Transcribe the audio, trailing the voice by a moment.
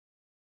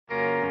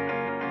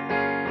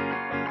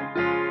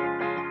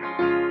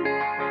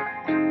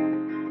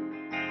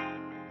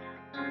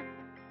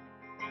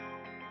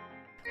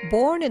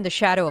Born in the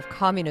shadow of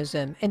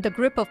communism, in the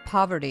grip of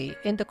poverty,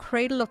 in the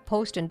cradle of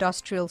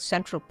post-industrial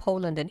central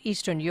Poland and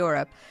Eastern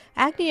Europe,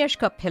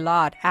 Agnieszka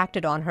Pilat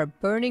acted on her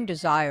burning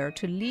desire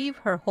to leave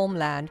her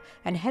homeland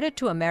and headed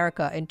to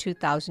America in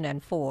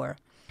 2004.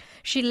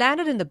 She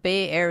landed in the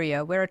Bay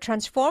Area, where a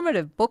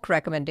transformative book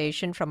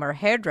recommendation from her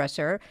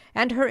hairdresser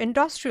and her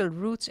industrial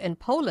roots in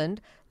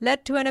Poland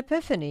led to an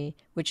epiphany,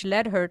 which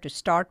led her to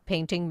start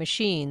painting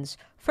machines.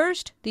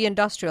 First, the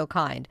industrial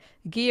kind,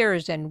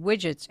 gears and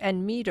widgets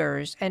and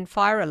meters and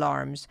fire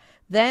alarms.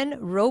 Then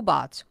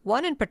robots,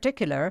 one in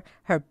particular,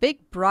 her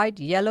big, bright,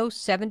 yellow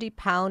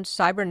 70-pound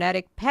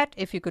cybernetic pet,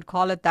 if you could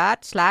call it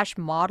that,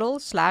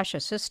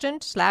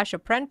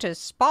 /model/assistant/apprentice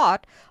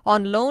Spot,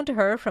 on loan to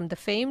her from the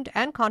famed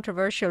and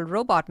controversial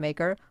robot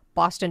maker,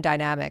 Boston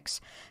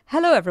Dynamics.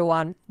 Hello,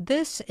 everyone.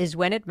 This is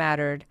When It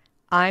Mattered.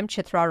 I'm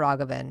Chitra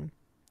Ragavan.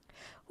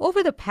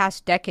 Over the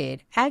past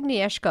decade,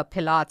 Agnieszka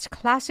Pilat's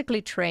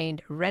classically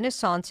trained,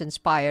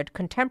 Renaissance-inspired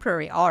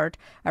contemporary art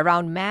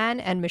around man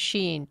and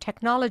machine,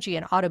 technology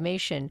and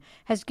automation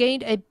has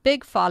gained a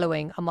big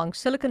following among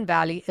Silicon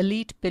Valley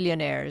elite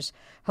billionaires.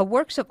 Her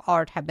works of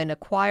art have been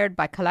acquired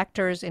by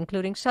collectors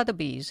including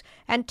Sotheby's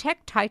and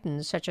tech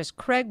titans such as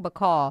Craig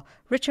McCaw,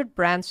 Richard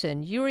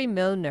Branson, Yuri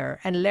Milner,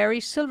 and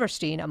Larry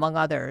Silverstein, among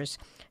others.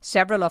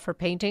 Several of her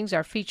paintings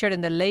are featured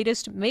in the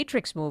latest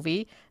Matrix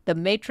movie, The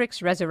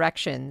Matrix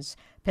Resurrections.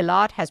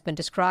 Pilat has been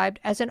described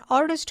as an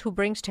artist who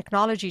brings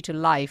technology to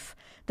life,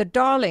 the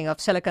darling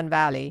of Silicon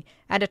Valley,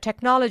 and a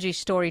technology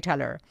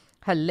storyteller.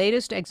 Her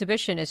latest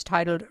exhibition is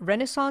titled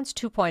Renaissance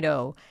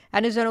 2.0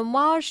 and is an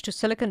homage to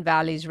Silicon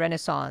Valley's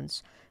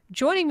Renaissance.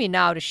 Joining me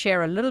now to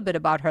share a little bit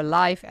about her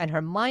life and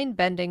her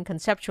mind-bending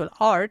conceptual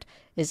art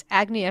is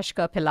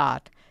Agnieszka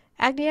Pilat.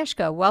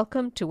 Agnieszka,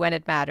 welcome to When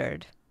It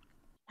Mattered.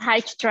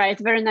 Hi, Chitra.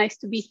 It's very nice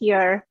to be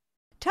here.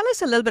 Tell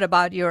us a little bit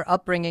about your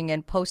upbringing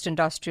in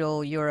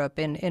post-industrial Europe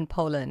in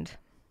Poland.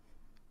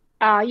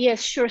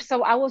 Yes, sure.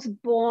 So I was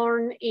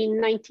born in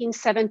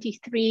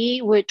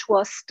 1973, which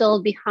was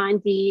still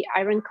behind the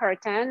Iron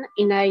Curtain,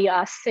 in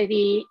a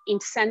city in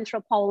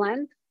central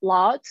Poland,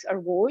 Lodz or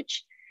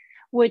Łódź,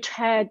 which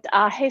had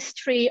a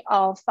history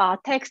of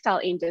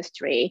textile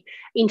industry.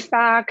 In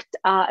fact,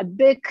 a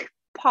big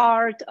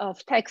part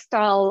of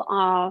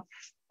textile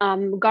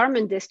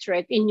garment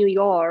district in New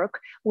York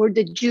were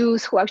the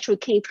Jews who actually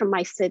came from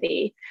my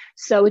city.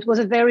 So it was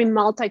a very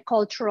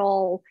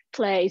multicultural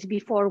place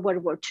before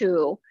World War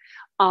II.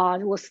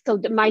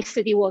 My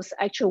city was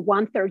actually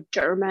 1/3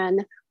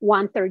 German,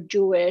 1/3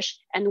 Jewish,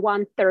 and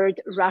 1/3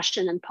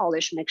 Russian and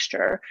Polish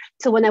mixture.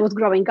 So when I was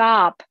growing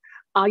up,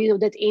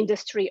 that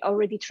industry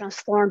already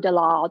transformed a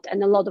lot,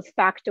 and a lot of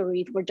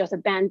factories were just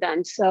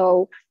abandoned.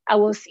 So I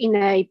was in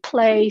a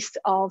place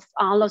of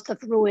lots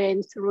of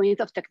ruins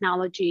of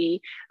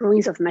technology,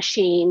 ruins of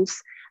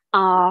machines.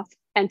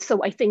 And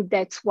so I think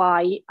that's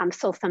why I'm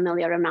so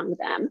familiar among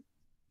them.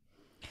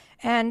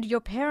 And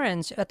your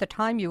parents, at the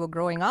time you were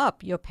growing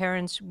up, your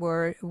parents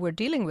were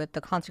dealing with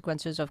the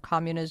consequences of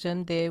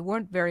communism. They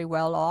weren't very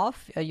well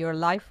off. Your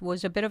life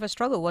was a bit of a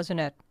struggle, wasn't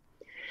it?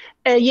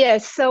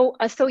 Yes. So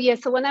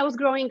when I was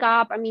growing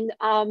up, I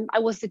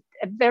was a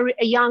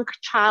young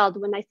child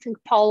when I think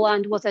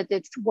Poland was at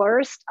its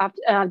worst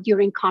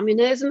during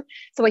communism.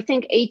 So I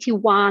think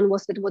 81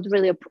 was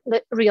really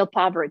real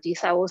poverty.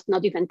 So I was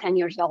not even 10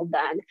 years old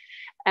then.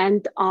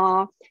 And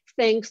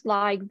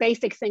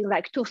basic things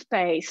like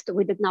toothpaste,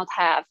 we did not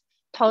have.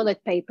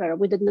 Toilet paper,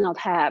 we did not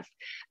have.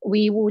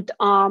 We would,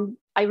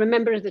 I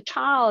remember as a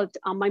child,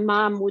 my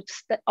mom would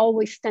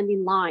always stand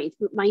in line.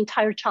 My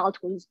entire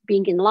childhood was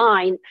being in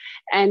line,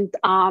 and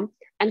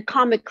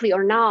comically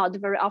or not,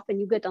 very often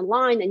you get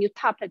online and you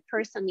tap that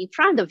person in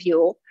front of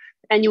you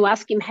and you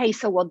ask him, hey,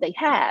 so what they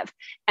have?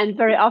 And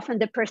very often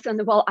the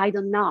person, well, I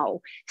don't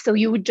know. So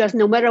you would just,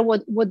 no matter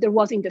what there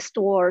was in the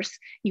stores,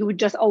 you would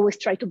just always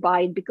try to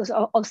buy it because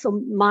also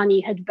money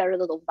had very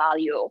little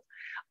value.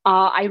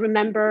 I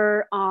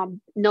remember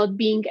not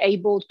being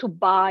able to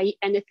buy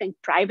anything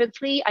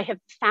privately. I have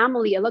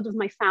family, a lot of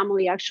my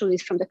family actually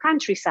is from the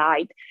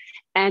countryside.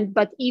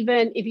 But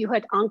even if you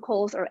had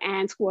uncles or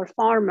aunts who were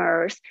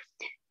farmers,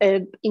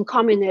 in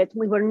communism,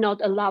 we were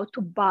not allowed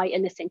to buy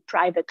anything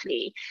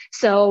privately.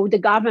 So the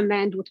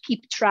government would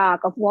keep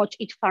track of what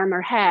each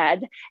farmer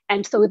had.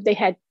 And so if they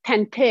had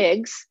 10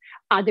 pigs,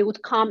 they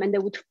would come and they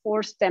would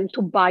force them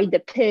to buy the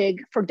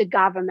pig for the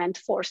government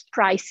forced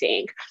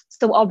pricing.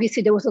 So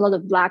obviously there was a lot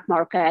of black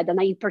market. And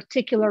I in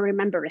particular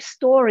remember a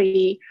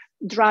story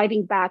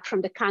driving back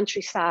from the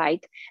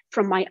countryside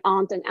from my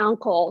aunt and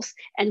uncles,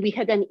 and we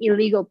had an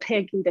illegal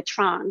pig in the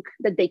trunk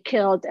that they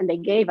killed and they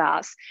gave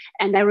us.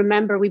 And I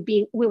remember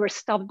we were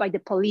stopped by the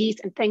police,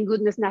 and thank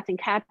goodness nothing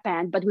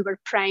happened, but we were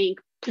praying,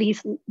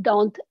 please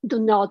do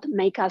not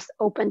make us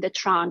open the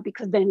trunk,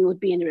 because then we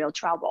would be in real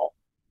trouble.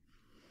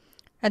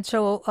 And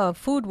so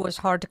food was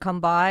hard to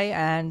come by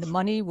and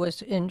money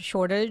was in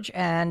shortage.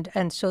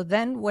 And so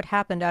then what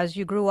happened as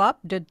you grew up?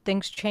 Did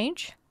things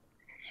change?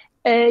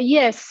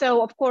 Yes.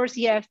 So of course,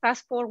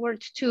 fast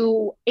forward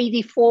to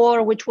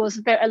 84, which was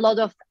a lot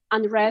of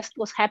unrest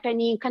was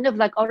happening, kind of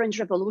like Orange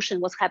Revolution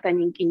was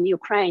happening in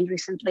Ukraine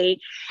recently.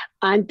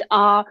 And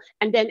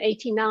then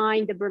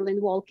 89, the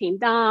Berlin Wall came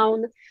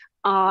down.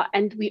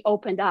 And we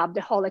opened up,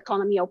 the whole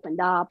economy opened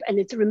up. And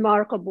it's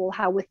remarkable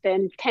how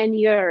within 10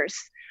 years,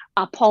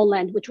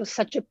 Poland, which was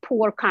such a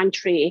poor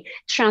country,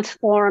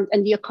 transformed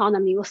and the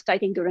economy was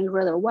starting doing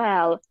really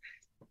well.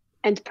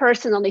 And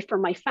personally for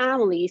my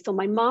family, so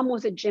my mom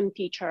was a gym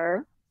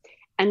teacher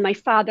and my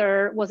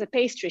father was a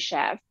pastry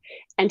chef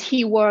and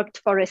he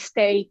worked for a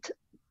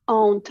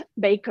state-owned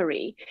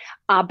bakery.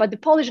 But the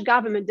Polish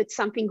government did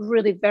something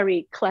really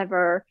very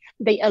clever.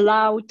 They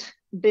allowed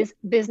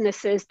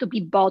businesses to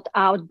be bought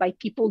out by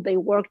people they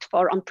worked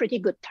for on pretty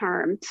good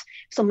terms.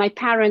 So my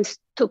parents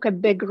took a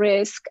big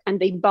risk and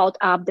they bought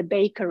up the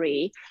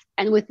bakery.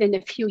 And within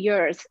a few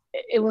years,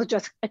 it was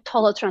just a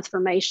total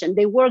transformation.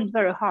 They worked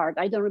very hard.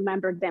 I don't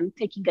remember them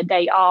taking a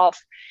day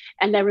off.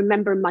 And I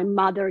remember my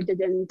mother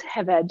didn't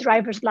have a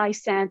driver's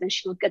license and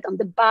she would get on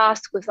the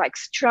bus with like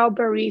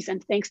strawberries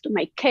and things to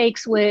make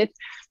cakes with.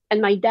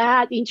 And my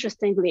dad,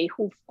 interestingly,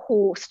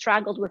 who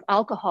struggled with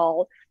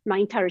alcohol my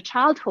entire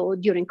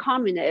childhood during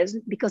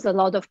communism, because a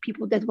lot of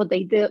people did what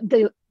they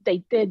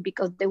did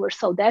because they were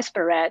so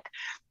desperate.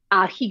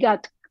 He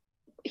got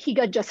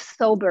just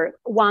sober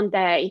one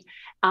day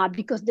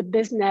because the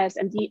business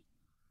and the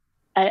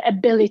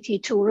ability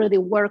to really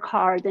work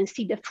hard and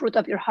see the fruit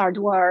of your hard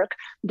work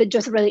that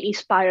just really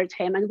inspired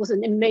him, and was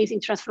an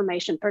amazing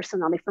transformation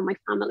personally for my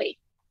family.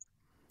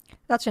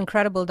 That's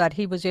incredible that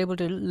he was able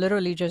to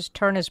literally just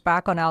turn his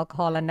back on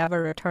alcohol and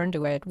never return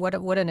to it.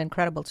 What an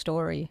incredible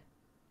story.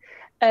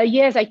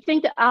 Yes, I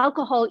think the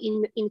alcohol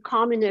in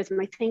communism,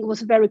 I think,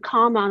 was very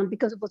common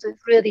because it was a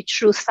really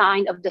true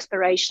sign of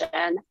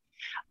desperation.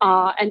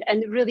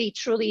 And really,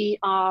 truly,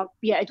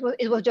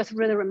 it was just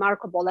really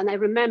remarkable. And I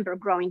remember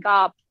growing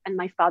up and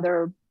my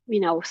father,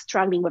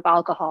 struggling with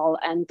alcohol.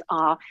 And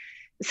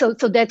so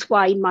that's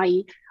why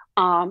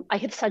I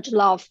have such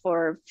love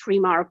for free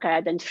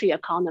market and free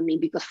economy,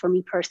 because for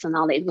me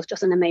personally, it was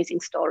just an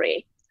amazing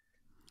story.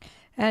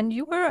 And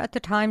you were at the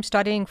time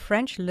studying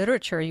French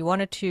literature. You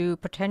wanted to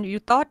pretend,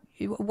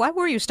 why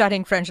were you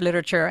studying French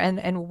literature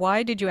and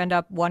why did you end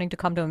up wanting to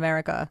come to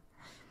America?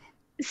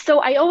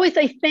 So I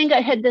think I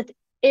had that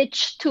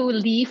itch to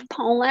leave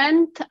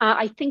Poland.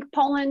 I think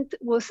Poland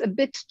was a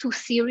bit too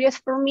serious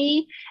for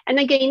me. And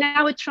again,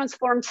 now it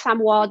transformed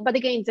somewhat, but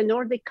again, it's a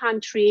Nordic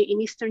country in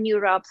Eastern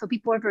Europe. So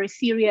people are very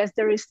serious.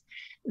 There is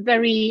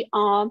very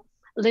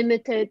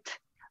limited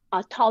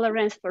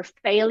tolerance for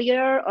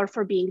failure or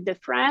for being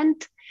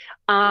different.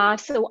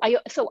 So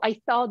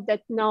I thought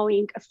that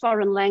knowing a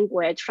foreign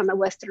language from a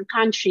Western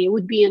country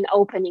would be an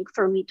opening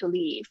for me to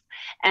leave.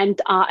 And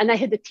I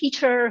had a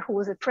teacher who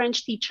was a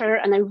French teacher,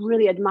 and I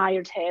really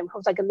admired him, who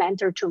was like a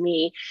mentor to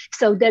me.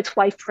 So that's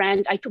why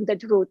I took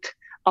that route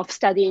of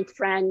studying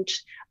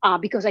French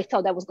because I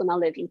thought I was going to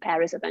live in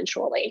Paris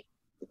eventually.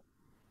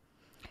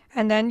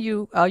 And then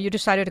you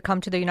decided to come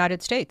to the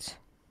United States.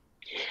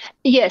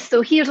 Yes.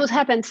 So here's what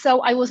happened.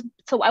 So I was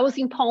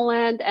in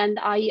Poland, and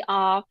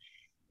I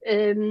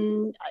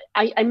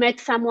met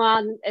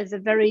someone as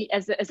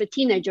a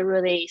teenager,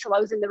 really. So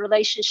I was in a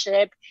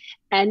relationship,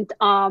 and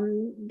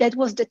that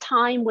was the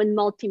time when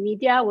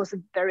multimedia was a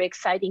very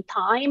exciting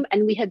time,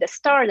 and we had a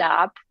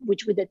startup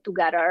which we did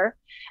together.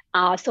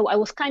 So I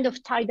was kind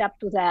of tied up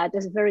to that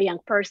as a very young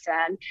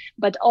person,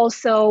 but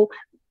also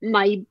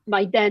my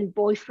then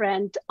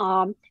boyfriend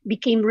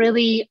became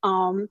really.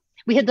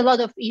 We had a lot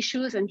of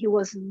issues, and he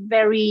was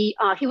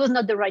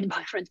not the right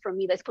boyfriend for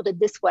me. Let's put it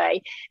this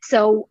way.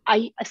 So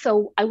I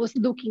was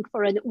looking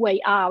for a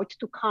way out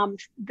to come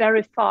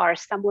very far,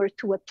 somewhere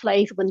to a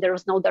place when there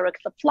was no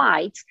direct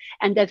flights,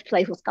 and that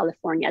place was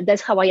California.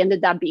 That's how I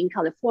ended up being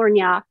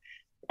California.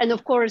 And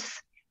of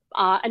course,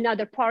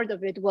 another part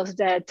of it was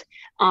that,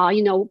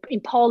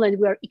 in Poland,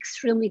 we're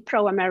extremely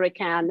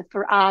pro-American.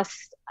 For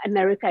us,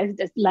 America is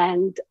this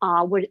land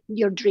where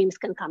your dreams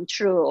can come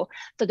true.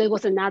 So there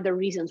was another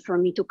reason for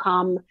me to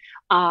come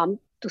to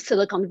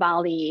Silicon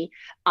Valley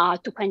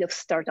to kind of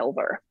start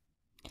over.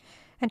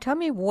 And tell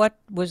me, what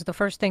was the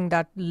first thing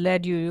that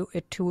led you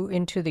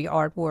into the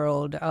art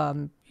world?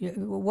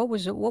 What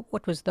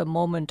was the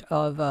moment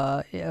of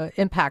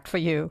impact for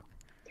you?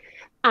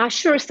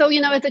 Sure. So,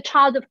 as a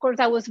child, of course,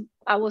 I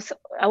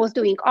was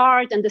doing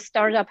art, and the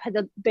startup had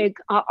a big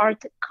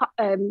art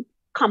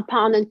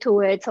component to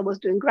it. So I was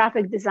doing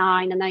graphic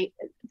design,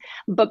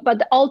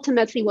 but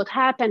ultimately, what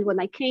happened when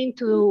I came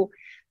to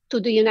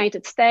the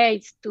United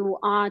States, to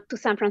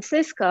San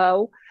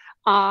Francisco,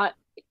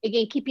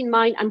 again, keep in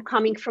mind, I'm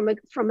coming from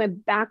a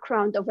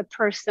background of a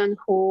person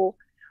who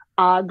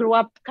grew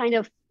up kind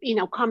of,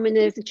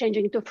 communism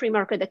changing into a free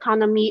market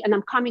economy. And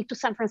I'm coming to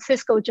San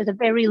Francisco, which is a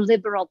very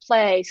liberal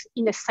place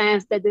in the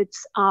sense that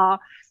it's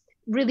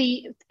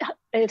really,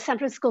 San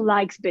Francisco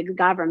likes big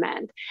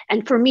government.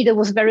 And for me, that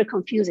was very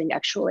confusing,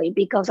 actually,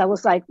 because I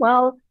was like,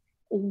 well,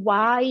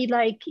 why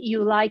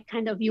you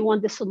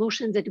want the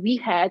solutions that we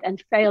had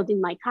and failed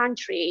in my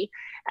country,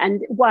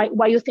 and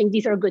why you think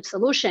these are good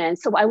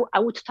solutions. So I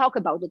would talk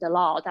about it a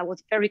lot. I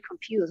was very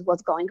confused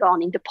what's going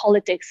on in the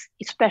politics,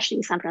 especially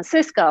in San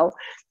Francisco.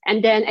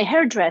 And then a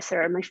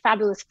hairdresser, my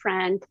fabulous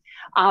friend,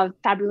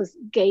 fabulous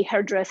gay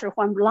hairdresser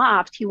who I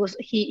loved,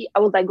 I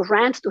would like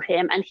rant to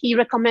him, and he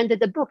recommended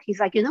the book. He's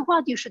like, you know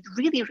what, you should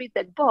really read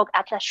that book,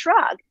 Atlas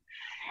Shrugged.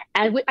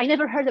 And I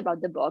never heard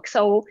about the book.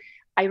 So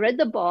I read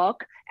the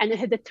book, and it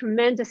had a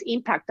tremendous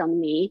impact on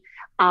me.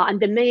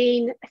 And the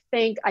main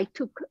thing I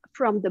took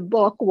from the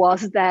book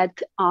was that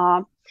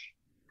a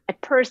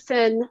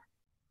person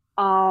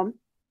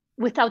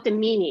without a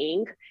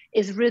meaning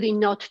is really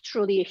not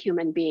truly a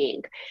human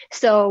being.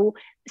 So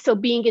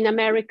being in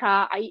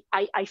America,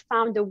 I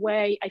found a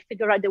way, I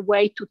figured out a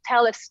way to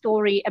tell a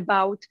story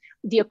about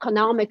the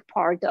economic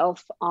part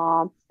of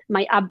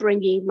my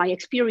upbringing, my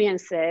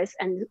experiences,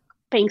 and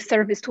paying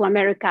service to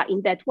America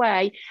in that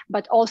way,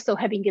 but also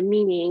having a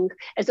meaning,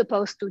 as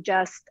opposed to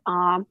just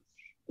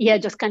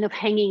kind of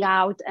hanging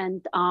out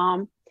and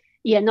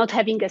not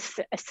having a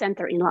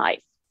center in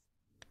life.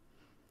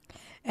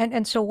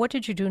 And so what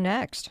did you do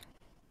next?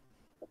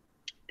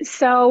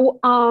 So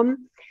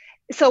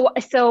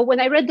when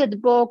I read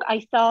that book,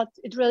 I thought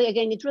it really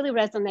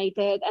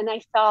resonated, and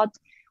I thought,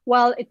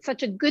 well, it's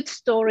such a good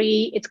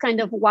story. It's kind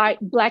of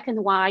black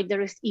and white. There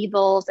is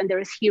evils and there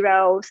is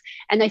heroes.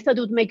 And I thought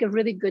it would make a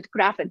really good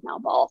graphic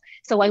novel.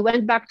 So I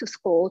went back to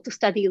school to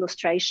study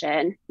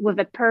illustration with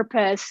a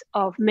purpose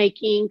of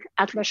making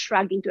Atlas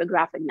Shrugged into a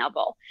graphic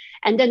novel.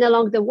 And then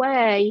along the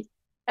way,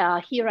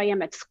 here I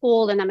am at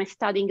school and I'm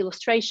studying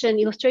illustration.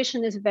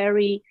 Illustration is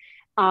very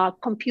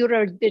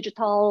computer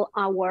digital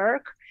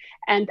work.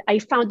 And I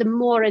found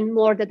more and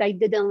more that I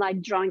didn't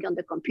like drawing on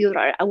the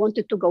computer. I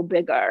wanted to go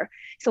bigger.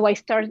 So I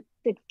started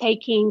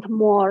taking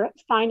more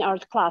fine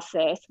art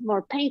classes,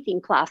 more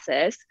painting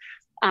classes,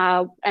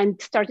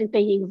 and started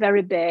painting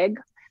very big,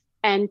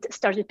 and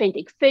started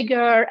painting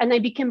figure. And I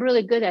became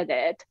really good at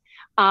it.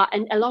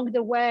 And along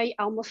the way,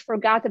 I almost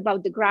forgot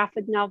about the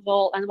graphic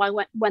novel. And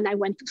when I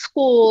went to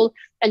school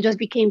and just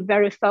became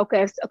very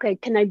focused, okay,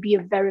 can I be a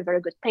very,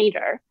 very good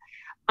painter?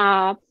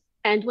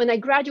 And when I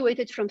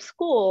graduated from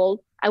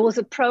school, I was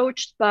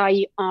approached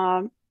by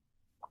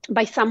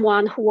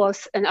someone who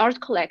was an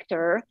art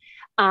collector.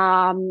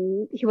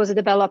 He was a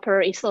developer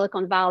in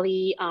Silicon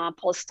Valley,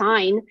 Paul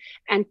Stein.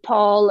 And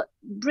Paul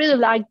really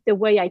liked the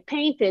way I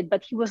painted,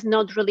 but he was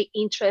not really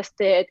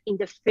interested in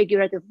the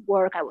figurative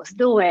work I was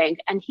doing.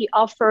 And he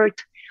offered,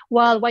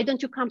 well, why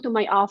don't you come to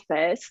my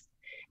office?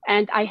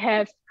 And I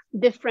have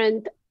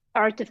different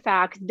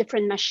artifacts,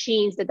 different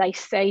machines that I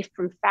save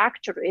from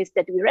factories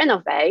that we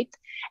renovate.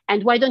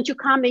 And why don't you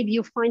come? Maybe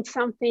you find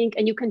something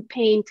and you can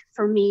paint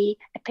for me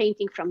a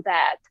painting from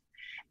that.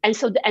 And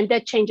so, and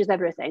that changes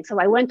everything. So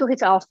I went to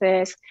his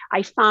office.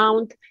 I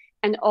found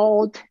an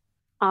old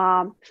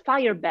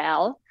fire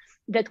bell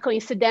that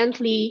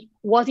coincidentally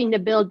was in the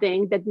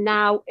building that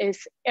now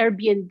is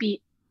Airbnb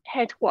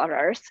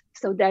headquarters.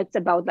 So that's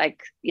about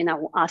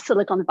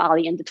Silicon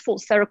Valley and the full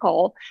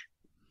circle.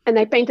 And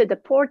I painted a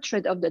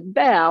portrait of that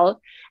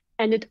bell,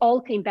 and it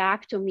all came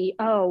back to me.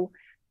 Oh,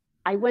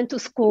 I went to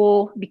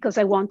school because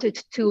I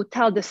wanted to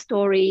tell the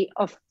story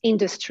of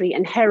industry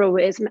and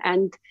heroism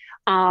and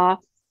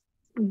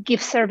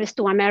give service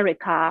to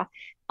America.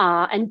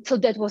 And so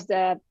that was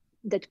that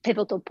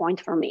pivotal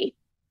point for me.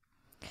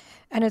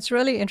 And it's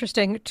really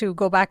interesting to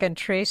go back and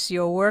trace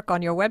your work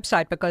on your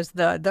website, because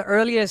the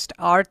earliest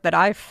art that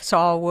I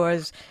saw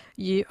was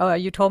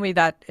you told me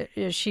that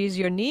she's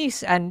your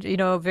niece, and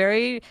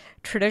very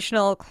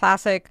traditional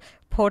classic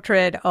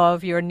portrait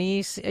of your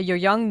niece, your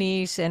young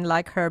niece, in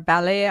like her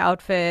ballet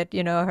outfit,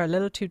 her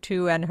little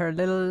tutu and her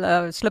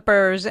little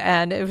slippers,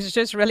 and it was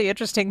just really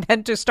interesting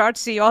then to start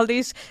see all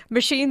these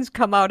machines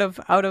come out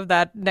of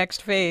that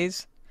next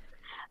phase.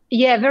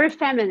 Yeah, very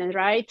feminine,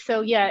 right?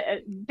 So yeah,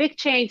 a big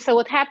change. So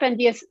what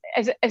happened is,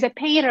 as a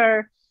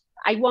painter,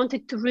 I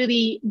wanted to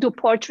really do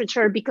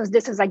portraiture because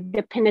this is like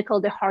the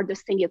pinnacle, the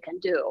hardest thing you can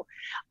do.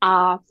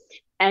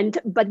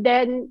 But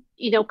then,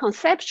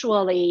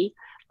 conceptually,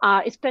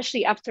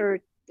 especially after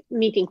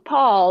meeting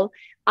Paul,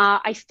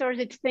 I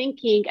started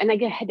thinking, and I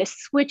had a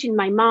switch in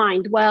my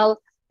mind.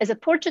 Well, as a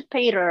portrait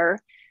painter,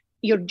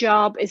 your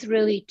job is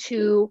really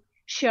to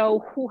show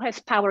who has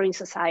power in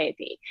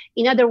society.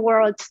 In other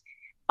words,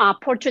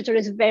 portraiture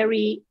is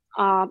very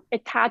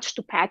attached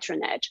to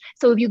patronage.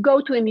 So if you go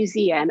to a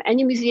museum,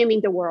 any museum in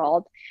the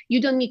world,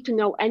 you don't need to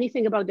know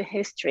anything about the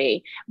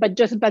history, but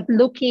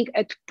looking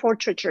at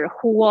portraiture,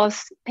 who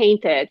was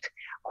painted,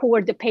 who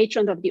were the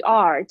patrons of the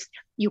arts,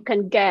 you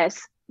can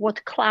guess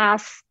what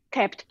class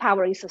kept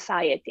power in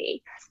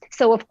society.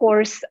 So of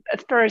course,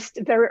 first,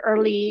 very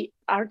early,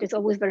 art is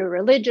always very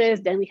religious.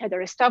 Then we had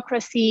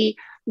aristocracy.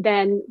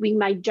 Then we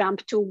might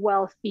jump to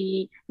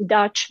wealthy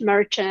Dutch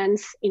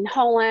merchants in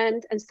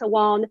Holland and so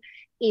on.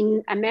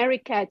 In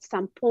America at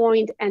some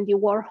point, Andy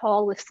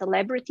Warhol with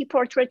celebrity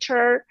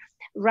portraiture.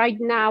 Right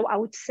now, I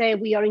would say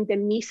we are in the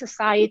me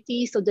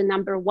society. So the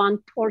number one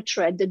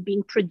portrait that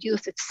being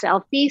produced is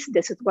selfies.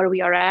 This is where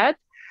we are at.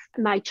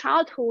 My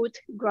childhood,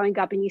 growing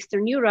up in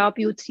Eastern Europe,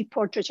 you would see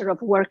portraiture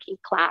of working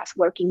class,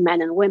 working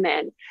men and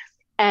women.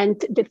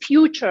 And the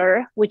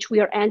future, which we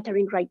are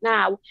entering right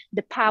now,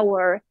 the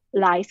power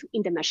lies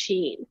in the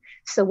machine.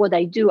 So what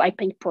I do, I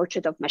paint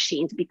portrait of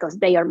machines because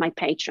they are my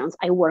patrons.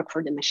 I work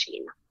for the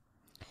machine.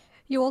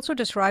 You also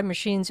describe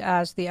machines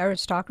as the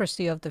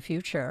aristocracy of the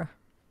future.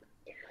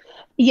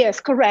 Yes,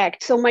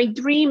 correct. So my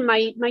dream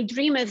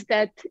is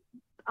that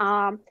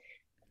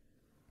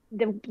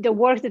the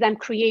work that I'm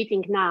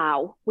creating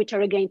now, which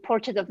are again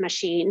portraits of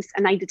machines,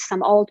 and I did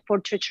some old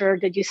portraiture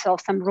that you saw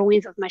some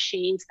ruins of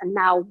machines, and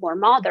now more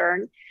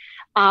modern.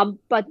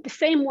 But the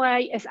same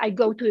way as I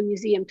go to a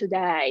museum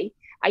today,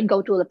 I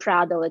go to the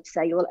Prado, let's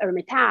say, or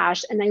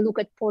Hermitage, and I look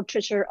at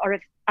portraiture or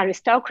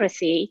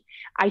aristocracy.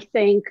 I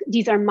think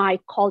these are my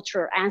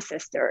culture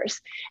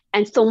ancestors.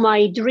 And so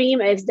my dream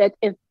is that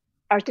if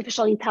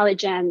artificial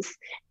intelligence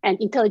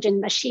and intelligent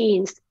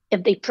machines,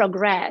 if they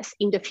progress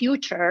in the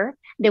future,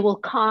 they will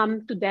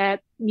come to the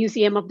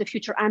museum of the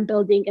future I'm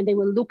building and they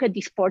will look at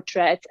these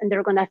portraits and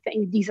they're going to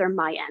think these are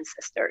my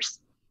ancestors.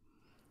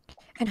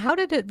 And how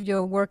did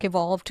your work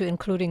evolve to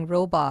including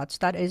robots?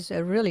 That is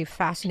a really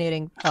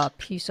fascinating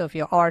piece of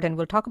your art, and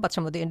we'll talk about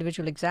some of the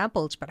individual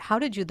examples. But how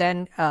did you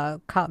then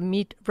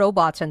meet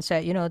robots and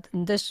say,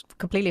 this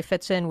completely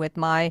fits in with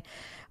my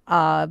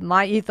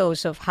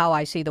ethos of how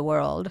I see the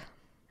world?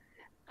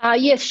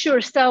 Yes, sure.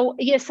 So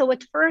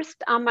at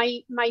first,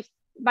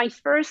 my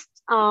first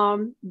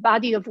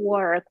body of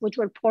work, which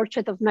were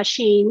portraits of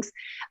machines,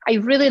 I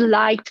really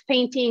liked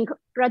painting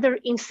rather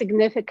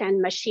insignificant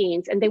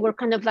machines, and they were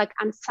kind of like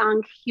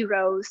unsung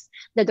heroes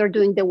that are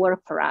doing the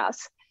work for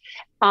us.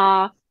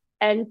 And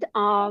then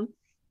I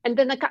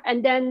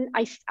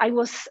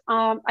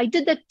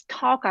did a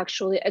talk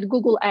actually at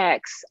Google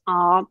X.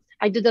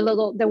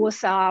 There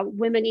was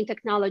women in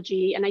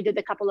technology, and I did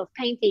a couple of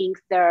paintings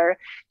there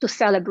to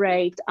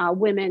celebrate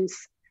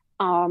women's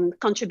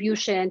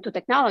contribution to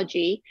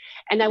technology.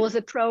 And I was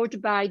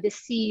approached by the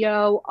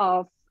CEO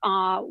of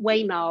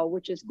Waymo,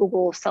 which is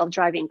Google's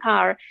self-driving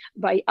car,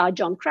 by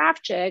John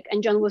Kravchuk.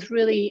 And John was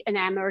really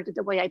enamored of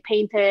the way I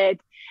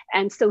painted.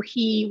 And so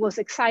he was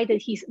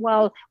excited.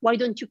 Well, why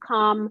don't you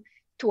come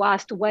to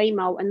us to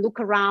Waymo and look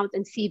around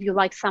and see if you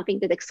like something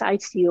that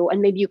excites you,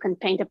 and maybe you can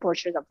paint a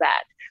portrait of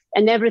that.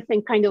 And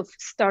everything kind of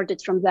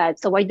started from that.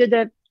 So I did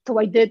a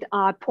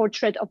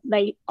portrait of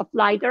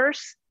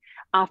lighters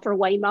for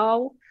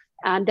Waymo,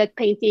 and that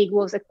painting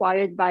was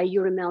acquired by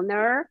Yuri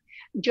Milner.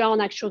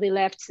 John actually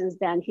left since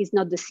then. He's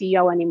not the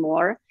CEO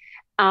anymore.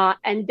 So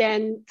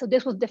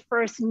this was the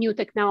first new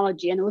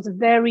technology, and it was a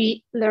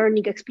very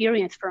learning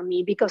experience for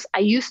me because I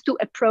used to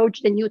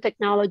approach the new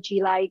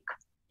technology like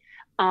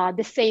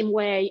the same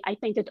way I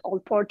painted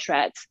old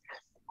portraits.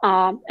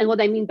 And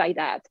what I mean by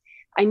that,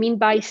 I mean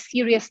by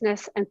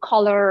seriousness and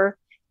color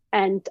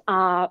and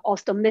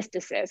also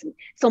mysticism.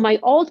 So my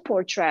old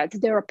portraits,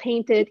 they are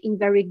painted in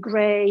very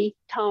gray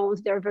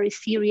tones. They're very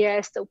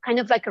serious, so kind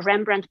of like a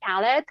Rembrandt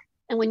palette.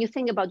 And when you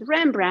think about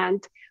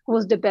Rembrandt, who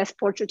was the best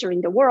portraiture in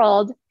the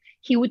world,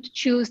 he would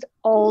choose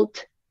old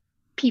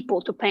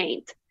people to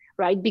paint,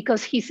 right?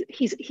 Because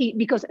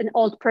because an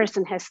old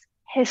person has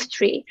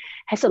history,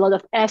 has a lot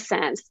of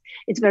essence.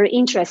 It's very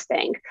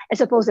interesting.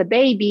 As opposed to a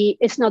baby,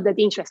 it's not that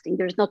interesting.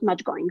 There's not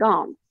much going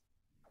on.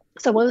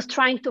 So I was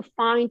trying to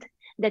find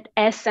that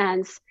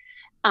essence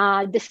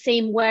the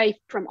same way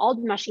from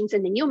old machines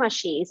and the new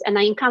machines. And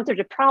I encountered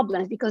the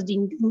problems because the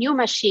new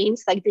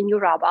machines, like the new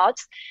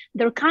robots,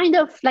 they're kind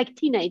of like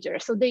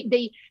teenagers. So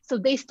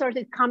they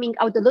started coming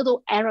out a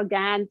little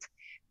arrogant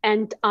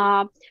and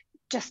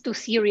just too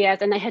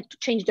serious. And I had to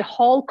change the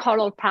whole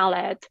color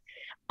palette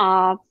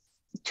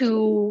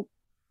to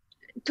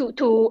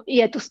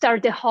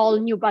start the whole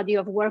new body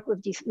of work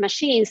with these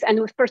machines. And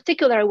with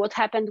particular, what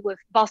happened with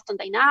Boston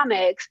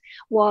Dynamics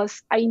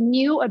was I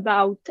knew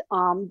about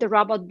the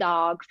robot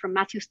dog from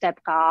Matthew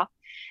Stepka,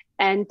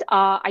 and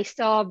I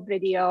saw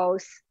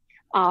videos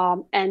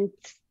and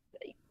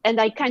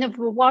I kind of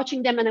were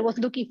watching them, and I was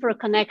looking for a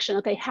connection.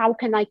 Okay, how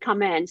can I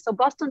come in? So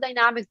Boston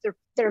Dynamics,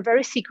 they're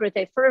very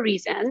secretive for a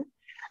reason,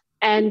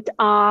 and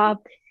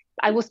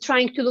I was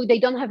trying to look. They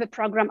don't have a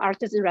program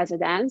artist in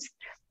residence.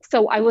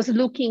 So I was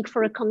looking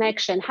for a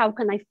connection. How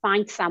can I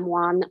find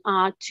someone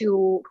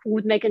who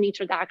would make an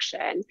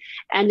introduction?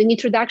 And an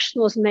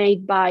introduction was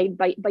made by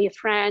a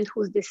friend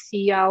who's the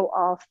CEO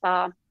of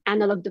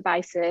Analog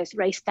Devices,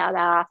 Ray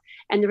Stata,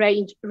 and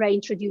Ray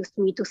introduced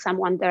me to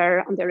someone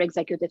there on their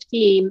executive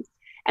team.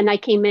 And I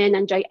came in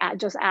and I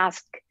just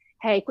asked,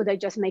 hey, could I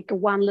just make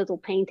one little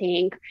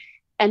painting?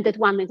 And that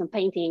one little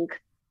painting,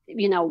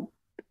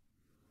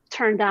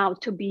 turned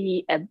out to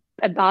be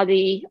a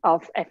body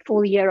of a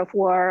full year of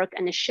work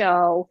and a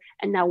show,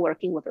 and now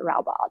working with a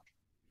robot.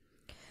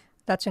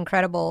 That's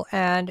incredible.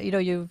 And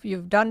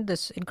you've done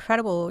this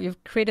incredible,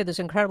 you've created this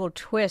incredible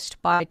twist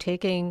by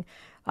taking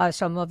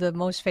some of the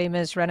most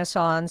famous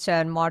Renaissance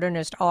and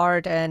modernist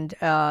art, and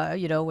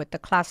with the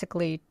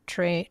classically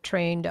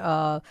trained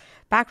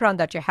background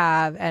that you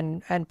have,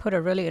 and put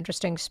a really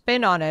interesting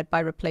spin on it by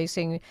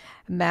replacing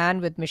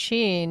man with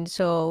machine.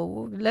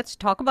 So let's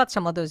talk about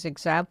some of those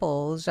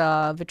examples.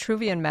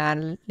 Vitruvian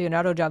Man,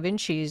 Leonardo da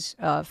Vinci's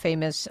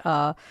famous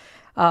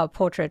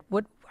portrait.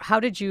 How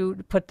did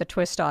you put the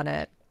twist on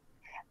it?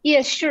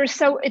 Yes, sure.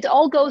 So it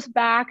all goes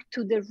back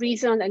to the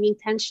reason and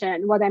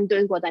intention, what I'm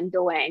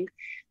doing,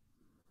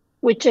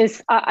 which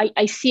is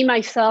I see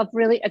myself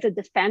really as a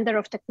defender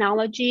of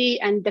technology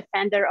and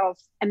defender of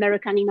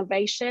American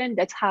innovation.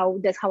 That's how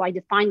I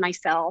define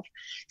myself.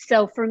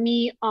 So for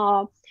me,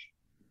 I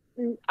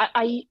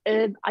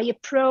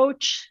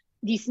approach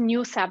these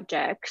new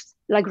subjects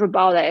like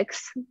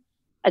robotics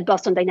at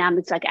Boston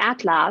Dynamics, like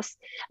Atlas,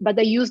 but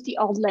I use the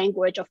old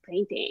language of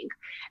painting.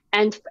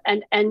 And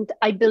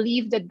I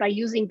believe that by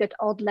using that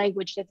old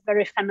language that's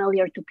very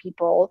familiar to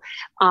people,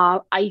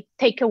 I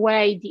take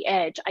away the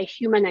edge. I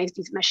humanize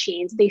these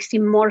machines. They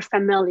seem more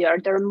familiar.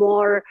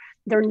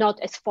 They're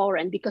not as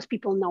foreign because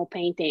people know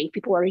painting.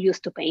 People are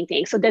used to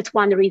painting. So that's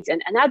one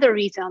reason. Another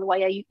reason why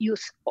I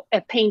use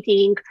a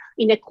painting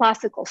in a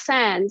classical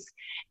sense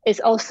is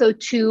also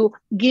to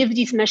give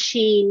these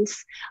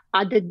machines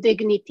the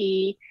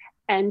dignity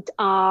and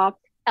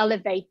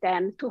elevate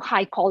them to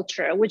high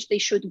culture, which they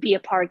should be a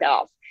part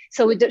of.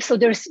 So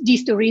there's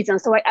these two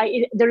reasons. So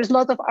there's a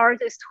lot of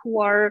artists who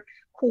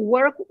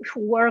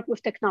work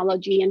with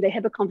technology, and they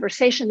have a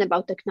conversation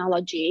about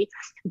technology,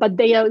 but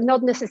they are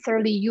not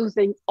necessarily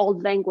using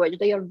old language.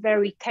 They are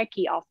very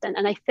techy often.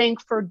 And I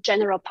think for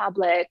general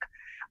public,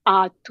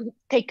 to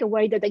take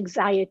away that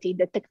anxiety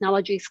that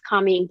technology is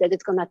coming, that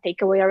it's going to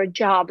take away our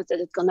jobs, that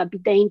it's going to be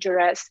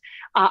dangerous,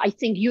 I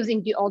think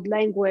using the old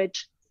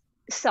language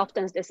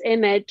softens this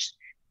image.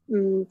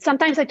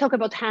 Sometimes I talk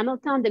about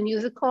Hamilton, the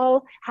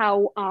musical,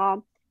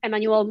 how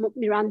Emmanuel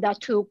Miranda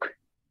took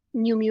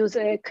new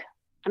music,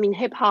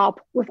 hip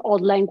hop, with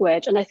old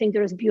language. And I think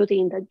there is beauty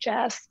in that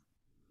jazz.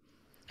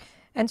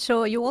 And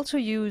so you also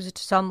used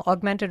some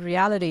augmented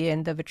reality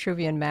in the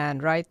Vitruvian Man,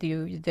 right?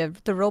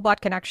 The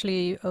robot can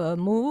actually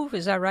move,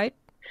 is that right?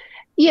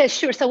 Yes,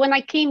 sure. So when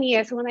I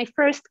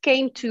first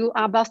came to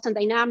Boston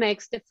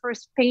Dynamics, the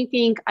first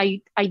painting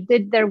I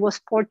did there was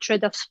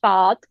Portrait of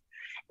Spot.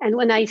 And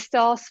when I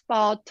saw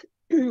Spot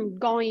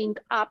going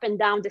up and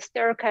down the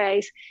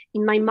staircase,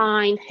 in my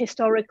mind,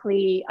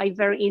 historically, I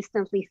very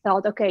instantly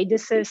thought, okay,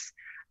 this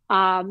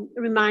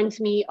reminds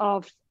me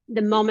of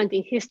the moment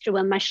in history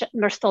when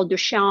Marcel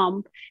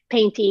Duchamp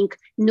painting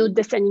nude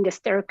descending a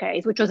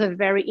staircase, which was a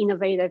very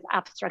innovative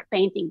abstract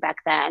painting back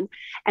then.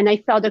 And I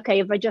thought, okay,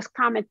 if I just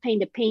come and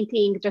paint a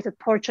painting, just a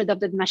portrait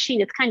of that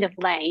machine, it's kind of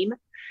lame.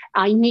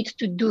 I need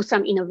to do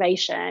some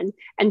innovation.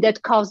 And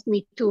that caused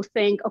me to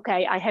think,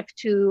 okay,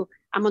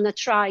 I'm going to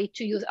try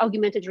to use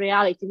augmented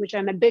reality, which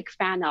I'm a big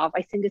fan of.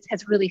 I think it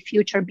has really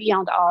future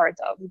beyond art.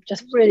 I'm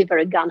just really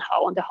very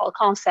gung-ho on the whole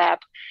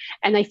concept.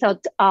 And I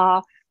thought,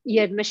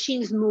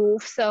 machines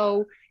move.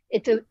 So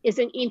it is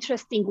an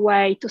interesting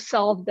way to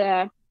solve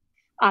the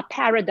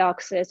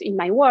paradoxes in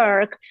my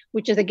work,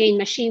 which is, again,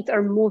 machines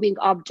are moving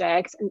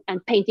objects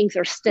and paintings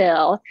are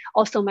still.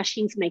 Also,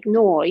 machines make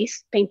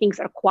noise. Paintings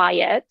are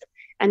quiet.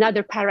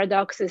 Another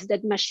paradox is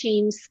that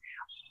machines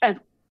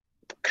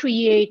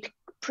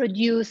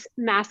produce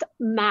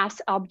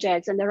mass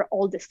objects, and they're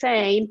all the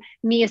same.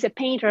 Me as a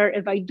painter,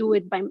 if I do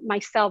it by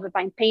myself, if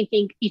I'm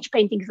painting, each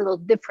painting is a little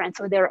different,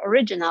 so they're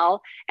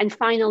original. And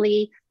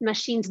finally,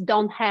 machines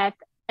don't have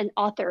an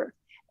author,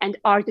 and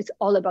art is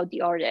all about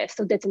the artist.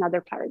 So that's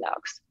another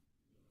paradox.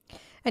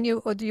 And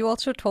you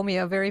also told me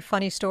a very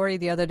funny story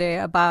the other day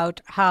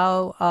about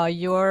how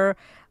your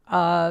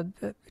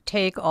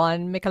take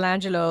on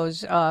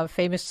Michelangelo's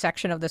famous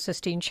section of the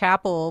Sistine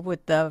Chapel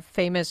with the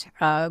famous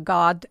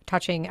God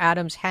touching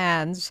Adam's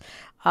hands,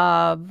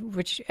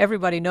 which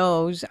everybody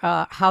knows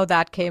how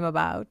that came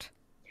about.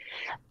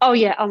 Oh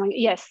yeah,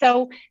 yes.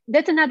 So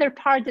that's another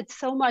part that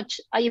so much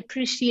I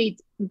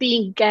appreciate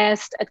being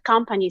guest at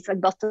companies like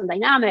Boston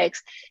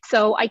Dynamics.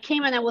 So I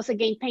came and I was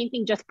again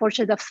painting just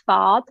Portrait of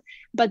Spot,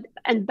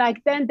 and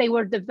back then they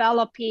were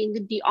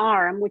developing the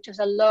arm, which is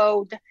a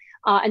load,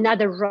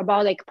 another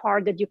robotic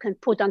part that you can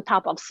put on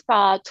top of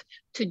Spot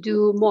to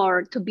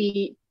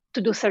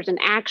do certain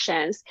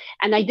actions.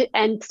 And I did,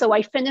 and so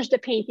I finished the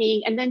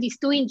painting, and then these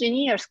two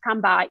engineers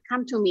come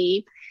to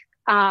me.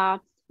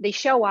 They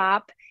show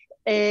up,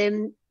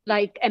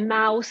 like a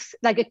mouse,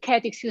 like a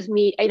cat,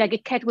 like a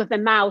cat with a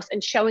mouse,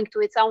 and showing to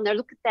its owner,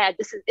 look at that,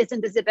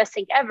 isn't this the best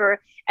thing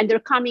ever? And they're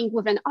coming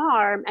with an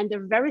arm, and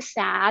they're very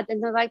sad,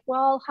 and they're like,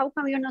 well, how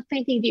come you're not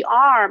painting the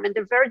arm? And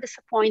they're very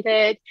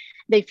disappointed.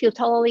 They feel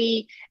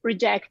totally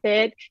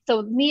rejected.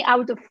 So me,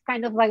 out of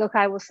kind of like, okay,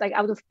 I was like,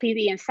 out of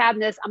pity and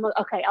sadness, I'm like,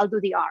 okay, I'll do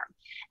the arm.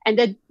 And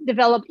that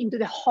developed into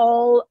the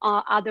whole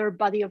other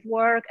body of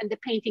work, and the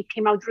painting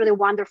came out really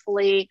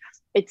wonderfully.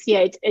 It's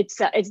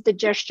the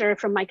gesture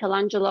from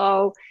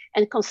Michelangelo,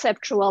 and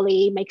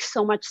conceptually makes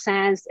so much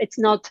sense. It's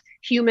not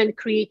human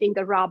creating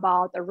a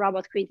robot or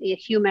robot creating a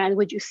human,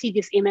 which you see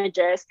these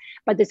images,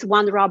 but it's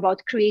one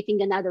robot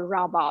creating another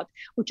robot,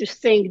 which you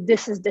think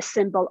this is the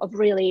symbol of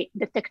really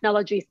the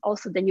technology is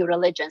also the new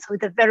religion. So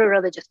it's a very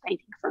religious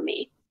painting for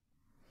me.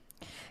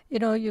 You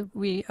know,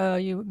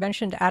 you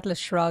mentioned Atlas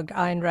Shrugged,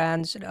 Ayn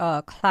Rand's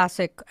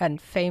classic and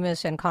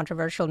famous and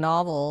controversial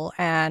novel,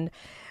 and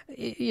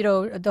you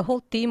know the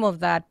whole theme of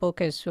that book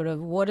is sort of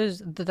what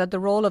is that the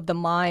role of the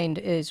mind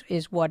is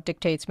what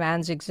dictates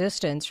man's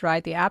existence,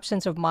 right? The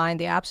absence of mind,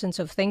 the absence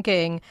of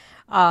thinking,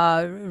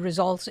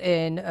 results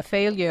in a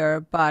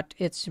failure, but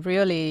it's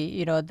really,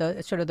 you know,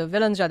 the sort of the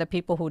villains are the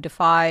people who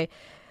defy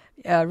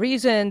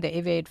reason, they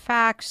evade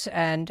facts,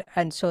 and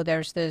so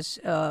there's this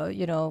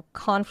you know,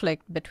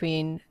 conflict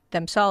between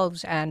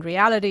themselves and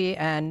reality,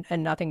 and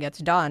nothing gets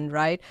done,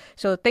 right?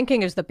 So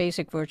thinking is the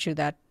basic virtue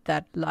that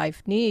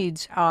life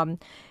needs.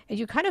 And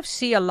you kind of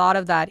see a lot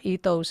of that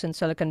ethos in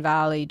Silicon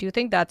Valley. Do you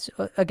think that's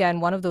again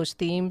one of those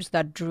themes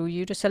that drew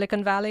you to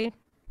Silicon Valley?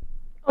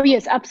 Oh,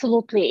 yes,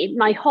 absolutely.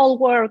 My whole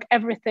work,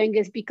 everything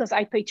is because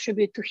I pay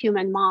tribute to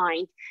human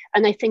mind.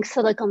 And I think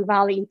Silicon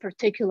Valley in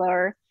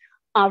particular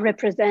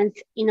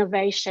represents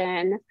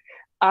innovation,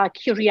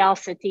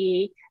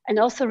 curiosity, and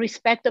also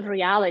respect of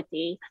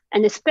reality,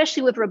 and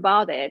especially with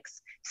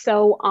robotics.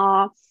 So,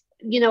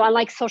 you know,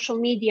 unlike social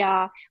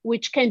media,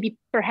 which can be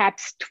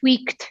perhaps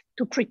tweaked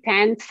to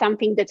pretend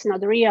something that's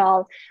not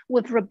real,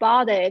 with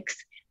robotics,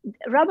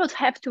 robots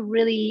have to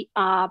really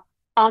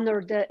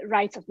honor the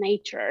rights of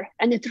nature.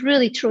 And it's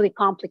really, truly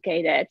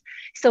complicated.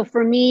 So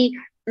for me,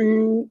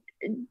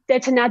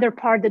 that's another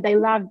part that I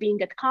love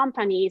being at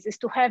companies, is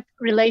to have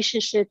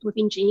relationships with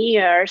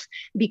engineers,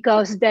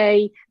 because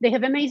they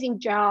have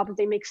amazing jobs,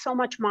 they make so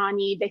much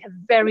money, they have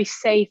very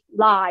safe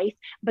life,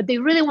 but they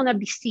really want to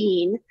be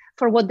seen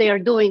for what they are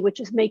doing, which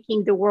is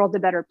making the world a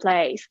better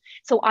place.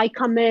 So I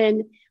come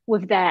in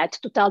with that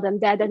to tell them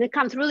that, and it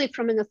comes really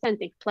from an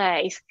authentic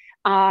place.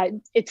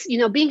 It's, you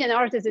know, being an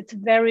artist, it's a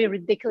very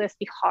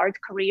ridiculously hard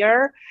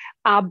career,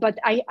 but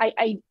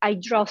I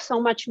draw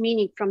so much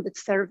meaning from the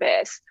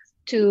service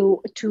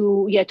to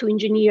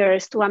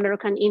engineers, to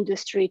American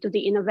industry, to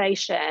the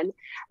innovation,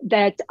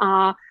 that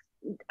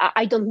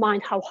I don't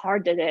mind how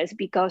hard it is,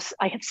 because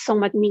I have so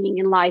much meaning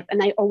in life,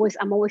 and I'm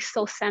always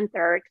so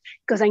centered,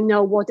 because I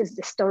know what is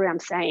the story I'm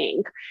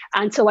saying.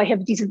 And so I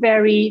have this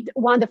very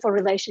wonderful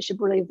relationship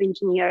really with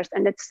engineers,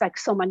 and it's like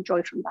so much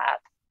joy from that.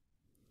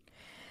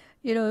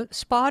 You know,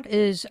 Spot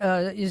is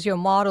your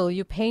model.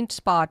 You paint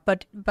Spot,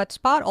 but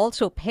Spot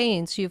also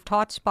paints. You've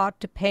taught Spot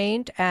to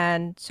paint,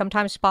 and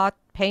sometimes Spot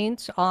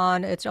paints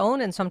on its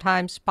own, and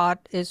sometimes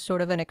Spot is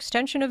sort of an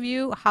extension of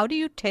you. How do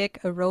you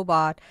take a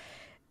robot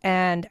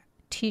and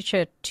teach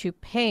it to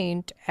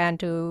paint,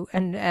 and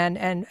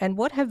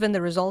what have been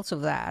the results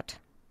of that?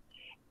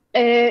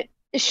 Uh,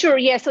 sure,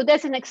 yeah. So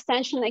that's an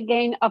extension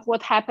again of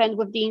what happened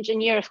with the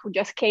engineers who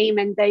just came,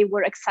 and they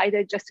were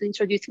excited just to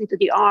introduce me to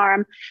the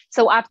arm.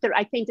 So after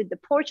I painted the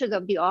portrait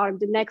of the arm,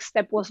 the next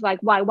step was like,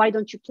 why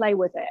don't you play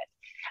with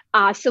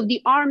it? So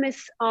the arm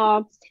is,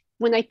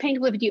 when I paint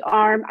with the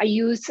arm, I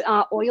use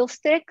oil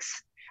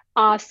sticks.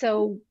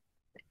 So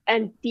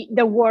and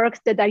the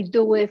work that I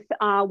do with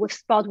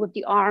Spot with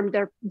the arm,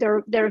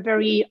 they're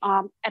very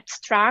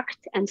abstract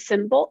and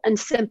simple in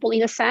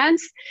a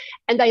sense,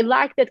 and I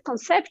like that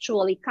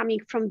conceptually,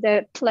 coming from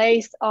the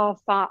place of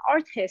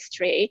art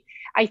history.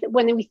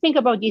 When we think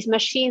about these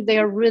machines, they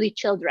are really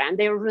children.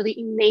 They are really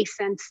in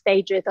nascent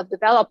stages of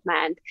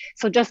development.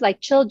 So just like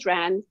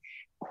children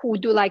who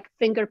do like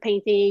finger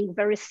painting,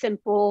 very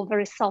simple,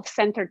 very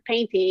self-centered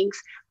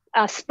paintings,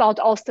 Spot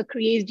also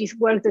creates these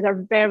works that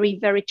are very,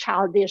 very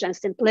childish and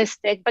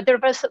simplistic, but they're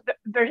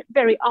very,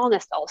 very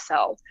honest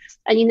also.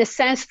 And in a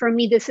sense, for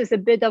me, this is a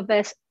bit of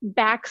a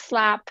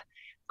backslap,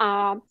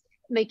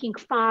 making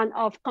fun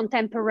of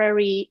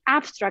contemporary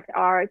abstract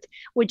art,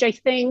 which I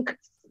think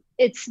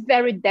it's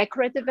very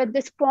decorative at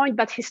this point,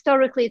 but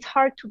historically it's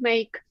hard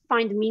to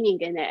find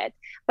meaning in it.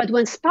 But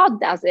when Spot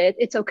does it,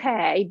 it's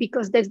okay,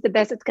 because that's the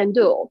best it can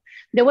do.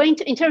 The way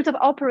in terms of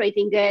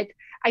operating it,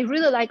 I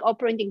really like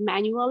operating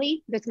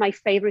manually. That's my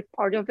favorite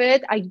part of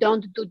it. I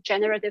don't do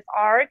generative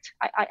art.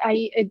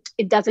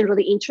 It doesn't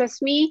really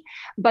interest me.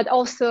 But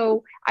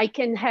also I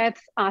can have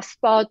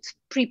Spot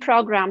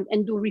pre-programmed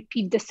and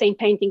repeat the same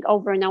painting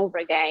over and over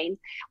again,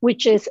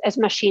 which is as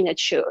machine it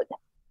should.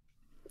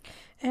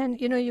 And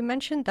you know, you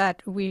mentioned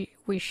that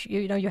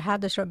you know, you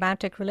have this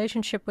romantic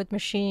relationship with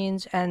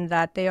machines, and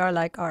that they are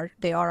like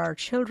our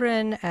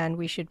children, and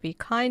we should be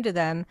kind to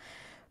them.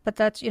 But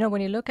that's, you know,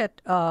 when you look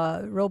at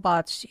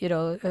robots, you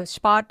know,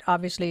 Spot,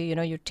 obviously, you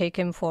know, you take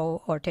him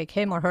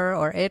or her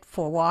or it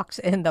for walks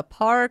in the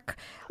park,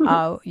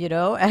 you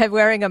know, and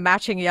wearing a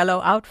matching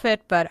yellow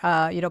outfit. But,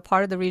 you know,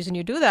 part of the reason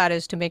you do that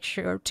is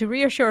to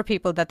reassure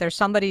people that there's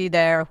somebody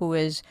there who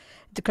is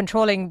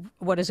controlling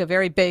what is a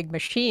very big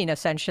machine,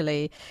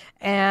 essentially.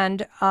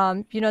 And,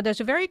 you know, there's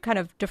a very kind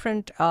of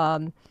different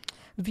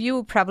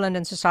view prevalent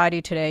in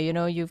society today.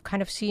 You've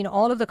kind of seen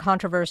all of the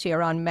controversy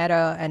around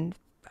Meta and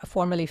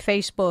formerly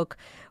Facebook,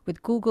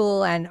 with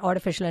Google and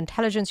artificial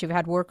intelligence. You've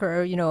had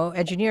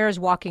engineers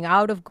walking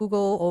out of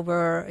Google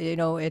over,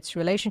 its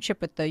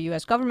relationship with the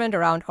US government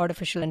around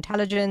artificial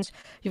intelligence.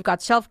 You've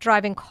got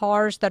self-driving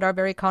cars that are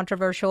very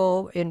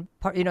controversial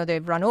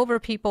they've run over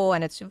people,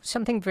 and it's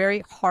something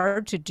very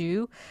hard to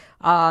do.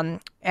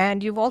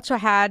 And you've also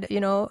had,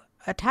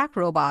 attack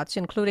robots,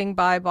 including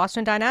by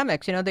Boston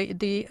Dynamics,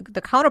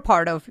 the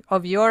counterpart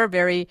of your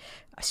very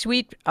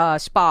sweet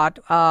spot.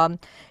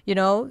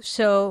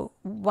 So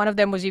one of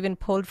them was even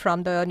pulled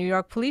from the New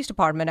York Police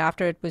Department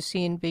after it was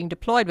seen being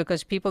deployed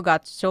because people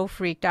got so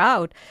freaked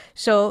out.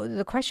 So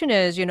the question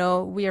is,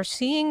 we are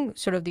seeing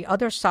sort of the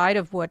other side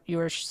of what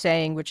you're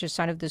saying, which is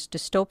kind of this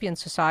dystopian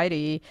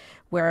society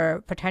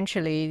where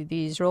potentially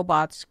these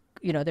robots,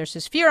 there's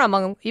this fear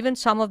among even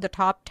some of the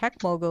top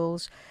tech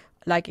moguls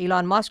like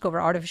Elon Musk over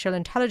artificial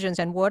intelligence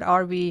and what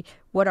are we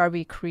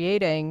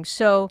creating.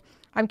 So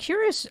I'm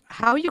curious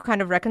how you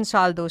kind of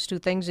reconcile those two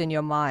things in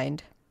your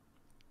mind.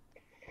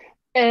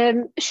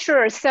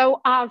 Sure.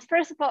 So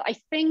first of all, I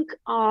think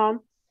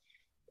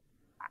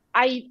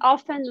I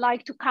often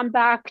like to come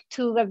back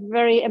to a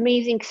very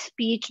amazing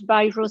speech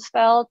by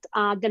Roosevelt,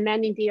 The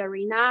Man in the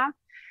Arena,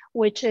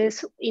 where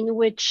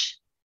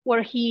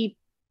he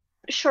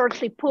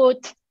shortly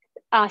put,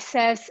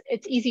 says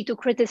it's easy to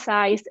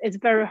criticize, it's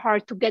very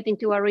hard to get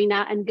into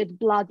arena and get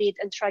bloodied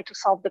and try to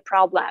solve the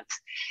problems.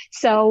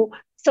 So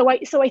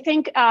I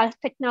think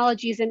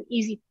technology is an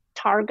easy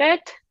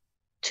target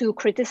to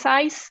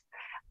criticize.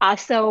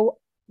 So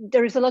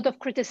there is a lot of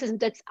criticism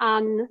that's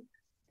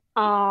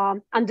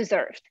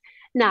undeserved.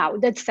 Now,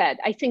 that said,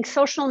 I think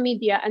social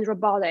media and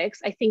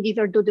robotics, I think these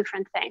are two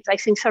different things. I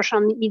think social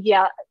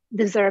media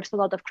deserves a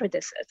lot of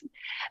criticism.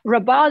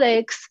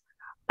 Robotics,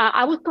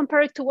 I would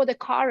compare it to what a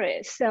car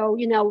is. So,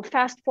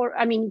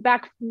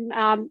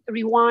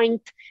 rewind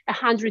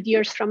 100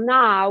 years from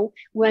now,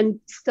 when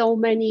so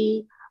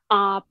many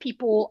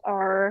people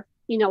are,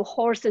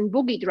 horse and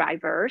buggy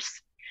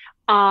drivers,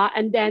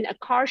 and then a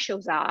car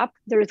shows up,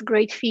 there is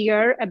great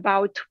fear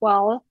about,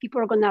 well, people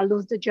are going to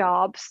lose the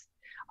jobs.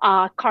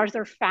 Cars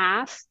are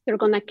fast, they're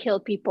going to kill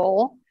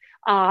people,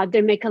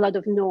 they make a lot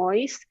of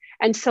noise,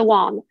 and so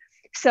on.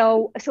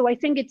 So I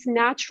think it's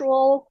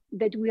natural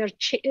that we are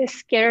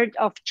scared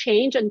of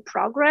change and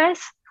progress.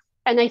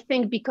 And I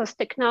think because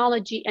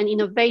technology and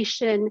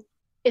innovation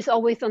is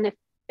always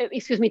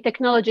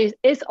technology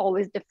is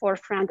always the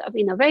forefront of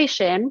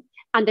innovation,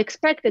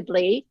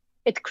 unexpectedly,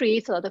 it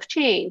creates a lot of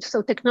change.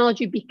 So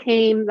technology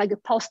became like a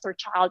poster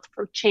child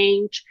for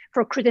change,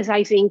 for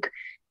criticizing,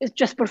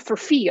 just for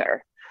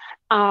fear.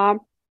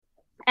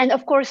 And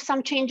of course,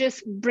 some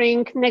changes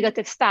bring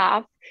negative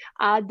stuff.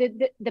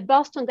 The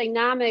Boston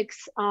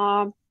Dynamics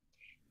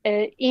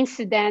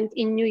incident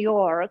in New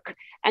York,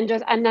 and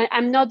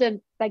I'm not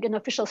an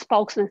official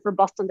spokesman for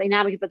Boston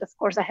Dynamics, but of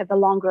course I have a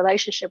long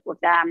relationship with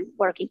them,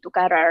 working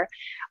together.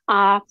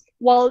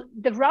 Well,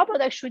 the robot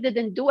actually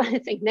didn't do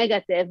anything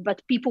negative,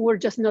 but people were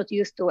just not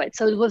used to it.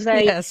 So it was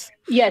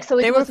so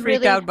they were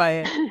freaked out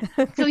by it.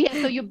 So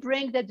you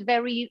bring that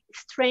very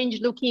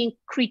strange looking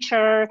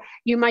creature,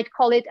 you might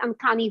call it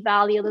uncanny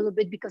valley a little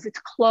bit because it's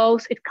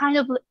close, it kind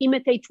of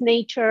imitates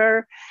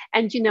nature,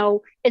 and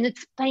and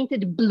it's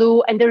painted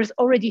blue, and there's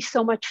already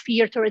so much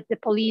fear towards the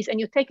police, and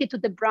you take it to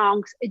the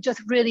Bronx, it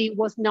just really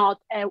was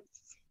not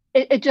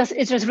it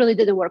just really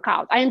didn't work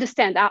out. I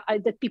understand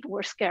that people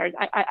were scared.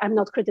 I'm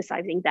not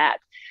criticizing that.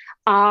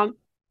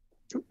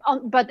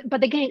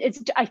 But again,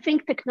 I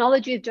think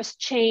technology just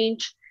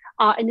change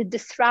and it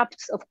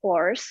disrupts, of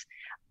course,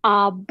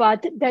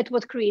 but that's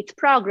what creates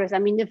progress. I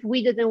mean, if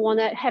we didn't want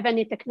to have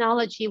any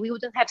technology, we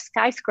wouldn't have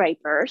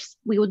skyscrapers.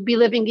 We would be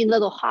living in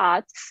little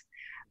huts.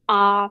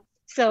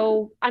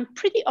 So I'm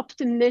pretty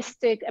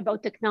optimistic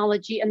about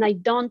technology, and I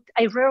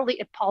rarely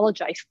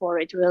apologize for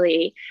it,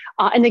 really.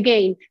 And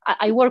again,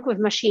 I work with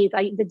machines.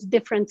 That's a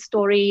different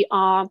story.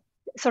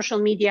 Social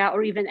media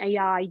or even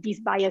AI, these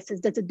biases,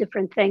 that's a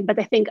different thing. But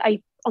I think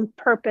on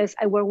purpose,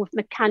 I work with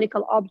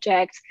mechanical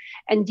objects,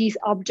 and these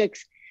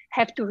objects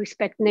have to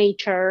respect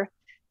nature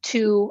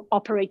to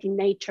operate in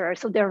nature.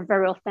 So they're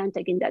very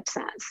authentic in that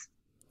sense.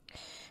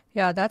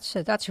 Yeah,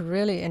 that's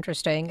really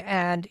interesting.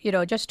 And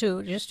just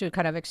to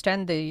kind of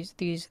extend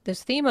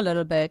this theme a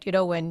little bit,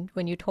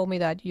 when you told me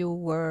that you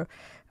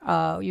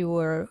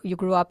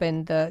grew up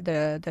in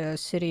the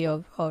city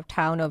of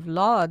town of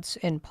Lodz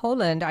in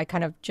Poland, I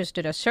kind of just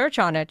did a search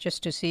on it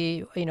just to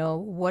see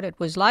what it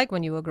was like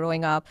when you were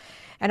growing up,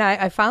 and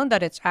I found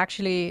that it's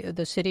actually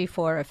the city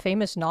for a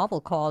famous novel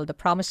called The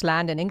Promised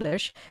Land in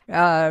English,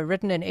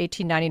 written in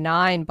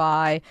 1899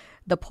 by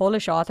the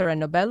Polish author and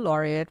Nobel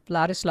laureate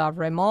Władysław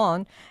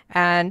Remon,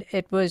 and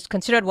it was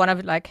considered one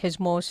of his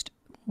most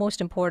most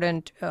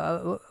important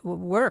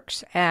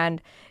works.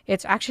 And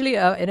it's actually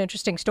an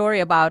interesting story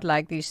about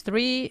like these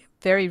three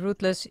very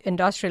ruthless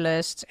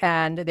industrialists,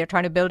 and they're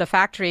trying to build a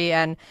factory.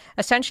 And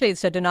essentially,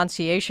 it's a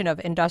denunciation of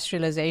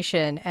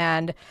industrialization.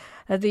 And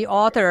the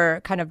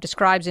author kind of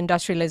describes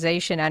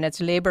industrialization and its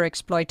labor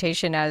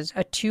exploitation as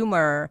a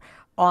tumor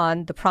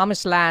on the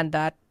promised land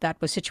that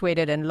was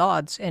situated in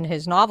Lodz in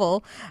his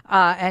novel.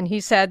 And he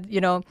said,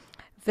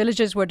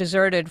 villages were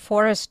deserted,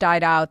 forests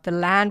died out, the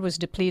land was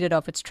depleted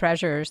of its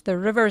treasures, the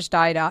rivers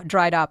dried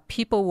up,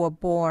 people were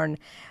born,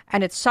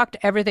 and it sucked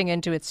everything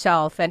into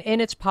itself. And in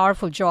its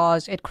powerful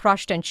jaws, it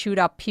crushed and chewed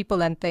up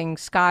people and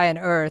things, sky and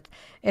earth,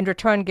 in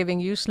return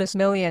giving useless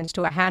millions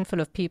to a handful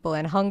of people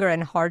and hunger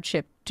and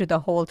hardship to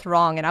the whole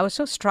throng. And I was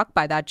so struck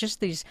by that,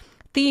 just these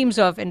themes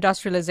of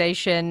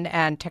industrialization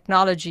and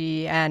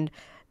technology and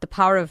the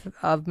power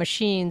of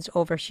machines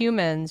over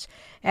humans.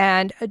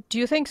 And do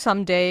you think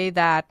someday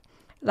that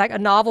like a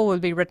novel will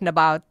be written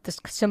about this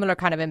similar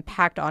kind of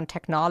impact on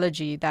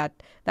technology that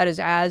is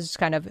as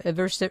kind of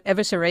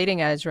eviscerating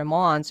as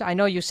Ramon's? I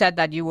know you said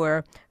that you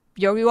are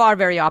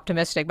very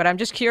optimistic, but I'm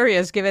just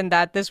curious, given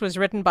that this was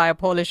written by a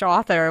Polish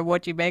author,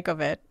 what you make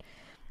of it.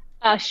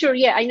 Sure.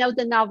 Yeah, I know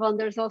the novel. And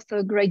there's also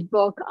a great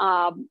book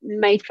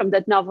made from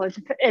that novel.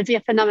 It's a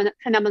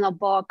phenomenal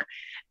book.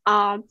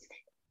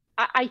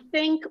 I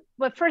think,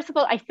 well, first of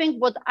all, I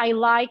think what I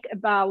like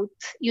about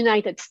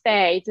United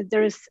States,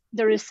 there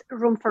is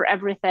room for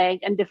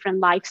everything and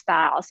different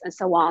lifestyles and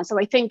so on. So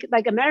I think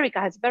like America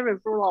has very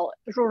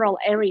rural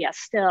areas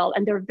still,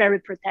 and they're very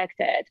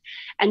protected.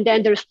 And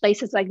then there's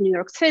places like New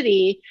York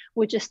City,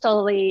 which is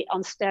totally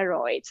on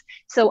steroids.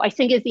 So I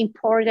think it's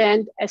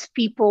important as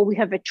people, we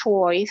have a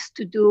choice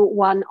to do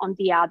one on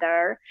the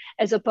other,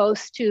 as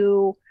opposed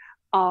to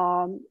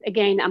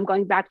again, I'm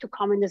going back to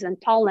communism in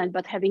Poland,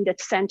 but having that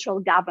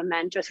central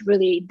government just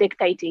really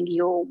dictating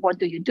you, what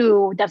do you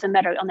do? Doesn't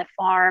matter on a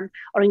farm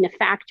or in a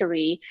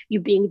factory,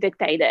 you're being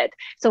dictated.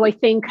 So I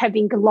think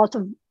having a lot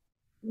of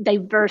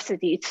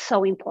diversity is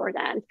so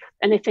important.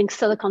 And I think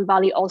Silicon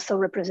Valley also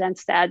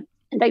represents that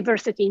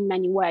diversity in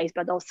many ways,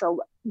 but also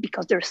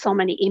because there's so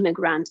many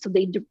immigrants, so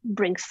they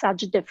bring such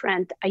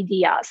different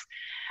ideas.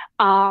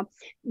 I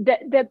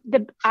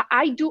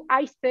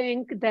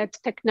think that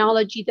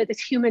technology, that as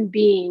human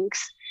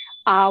beings,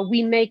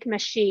 we make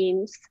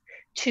machines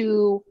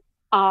to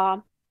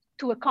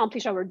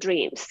accomplish our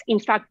dreams. In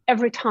fact,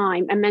 every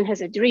time a man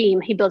has a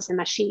dream, he builds a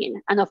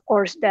machine. And of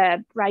course,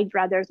 the Wright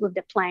brothers with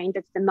the plane,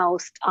 that's the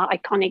most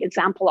iconic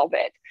example of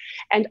it.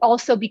 And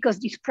also because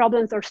these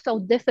problems are so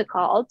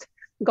difficult,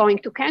 going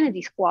to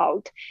Kennedy's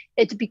quote,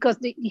 it's because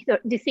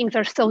these things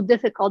are so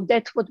difficult.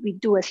 That's what we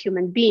do as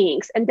human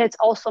beings. And that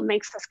also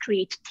makes us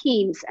create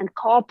teams and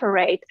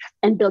cooperate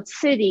and build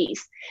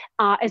cities,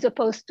 as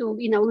opposed to,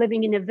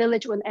 living in a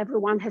village when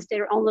everyone has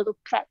their own little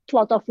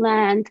plot of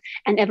land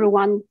and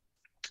everyone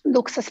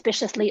looks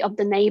suspiciously of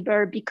the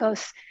neighbor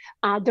because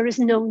there is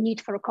no need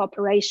for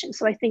cooperation.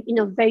 So I think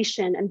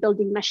innovation and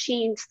building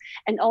machines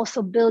and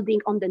also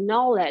building on the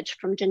knowledge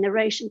from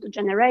generation to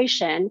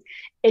generation,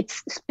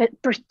 it's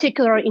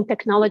particular in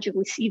technology,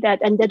 we see that,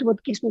 and that's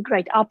what gives me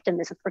great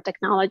optimism for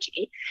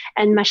technology.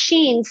 And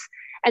machines,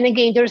 and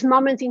again, there's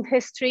moments in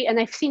history, and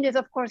I've seen this,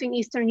 of course, in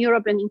Eastern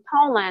Europe and in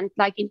Poland,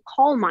 like in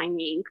coal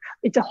mining.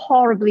 It's a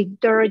horribly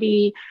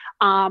dirty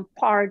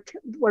part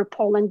where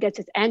Poland gets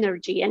its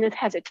energy, and it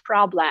has its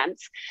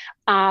problems.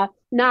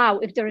 Now,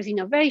 if there is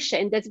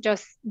innovation, that's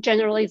just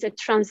generally the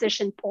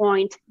transition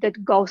point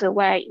that goes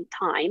away in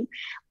time.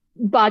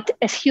 But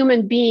as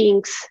human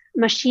beings,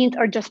 machines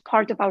are just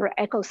part of our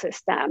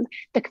ecosystem.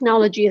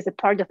 Technology is a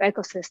part of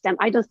ecosystem.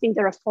 I don't think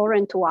they're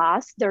foreign to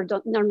us. They're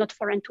not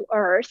foreign to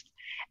Earth.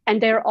 And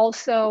they're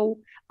also,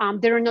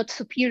 they're not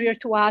superior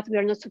to us. We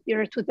are not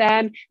superior to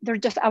them. They're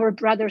just our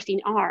brothers in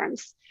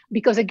arms.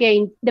 Because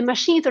again, the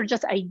machines are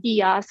just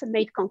ideas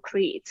made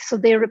concrete. So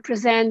they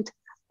represent,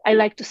 I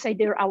like to say,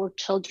 they're our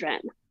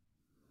children.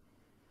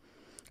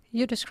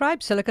 You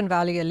describe Silicon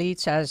Valley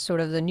elites as sort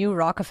of the new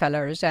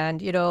Rockefellers,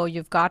 and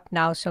you've got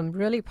now some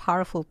really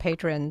powerful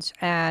patrons.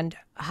 And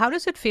how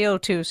does it feel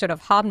to sort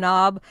of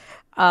hobnob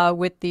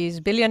with these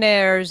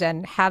billionaires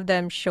and have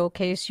them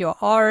showcase your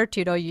art?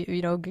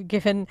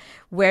 Given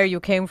where you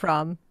came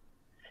from.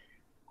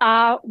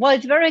 Well,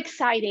 it's very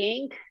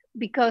exciting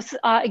because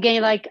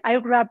again, like I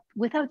grew up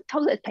without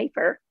toilet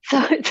paper,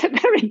 so it's a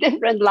very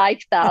different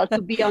lifestyle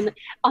to be on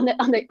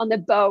a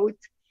boat.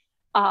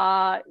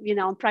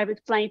 On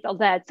private planes, all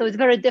that. So it's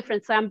very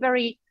different. So I'm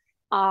very,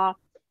 I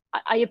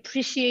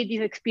appreciate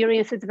these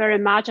experiences very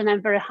much, and I'm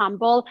very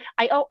humble.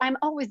 I'm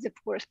always the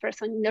poorest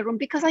person in the room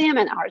because I am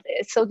an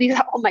artist. So these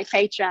are all my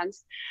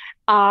patrons.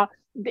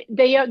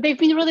 They've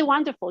been really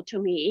wonderful to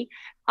me.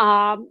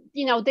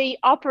 They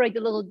operate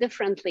a little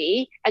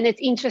differently, and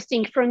it's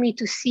interesting for me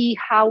to see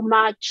how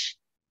much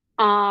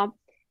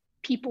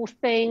people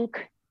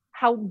think,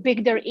 how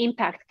big their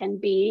impact can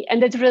be.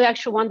 And that's really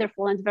actually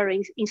wonderful and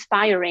very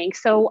inspiring.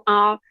 So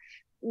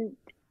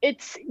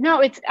it's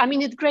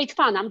great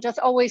fun. I'm just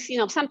always,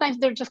 sometimes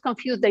they're just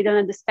confused. They don't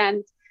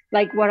understand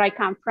like where I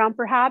come from,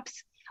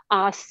 perhaps.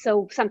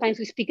 So sometimes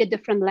we speak a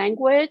different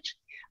language,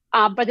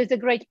 but it's a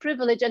great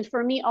privilege. And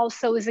for me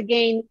also is,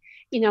 again,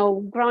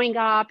 growing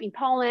up in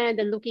Poland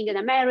and looking at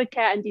America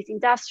and these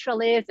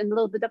industrialists and a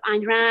little bit of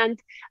Ayn Rand,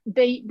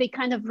 they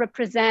kind of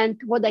represent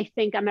what I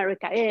think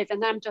America is.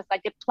 And I'm just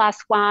like a plus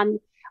one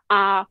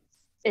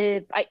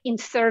in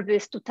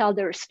service to tell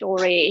their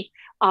story.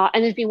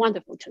 And it's been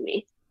wonderful to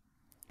me.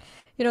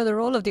 The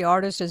role of the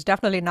artist is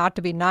definitely not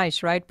to be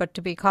nice, right? But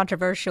to be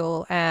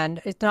controversial,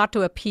 and it's not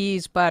to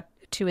appease, but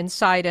to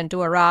incite and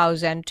to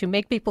arouse and to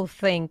make people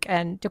think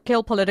and to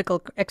kill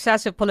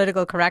excessive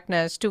political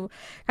correctness, to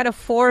kind of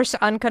force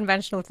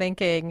unconventional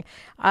thinking,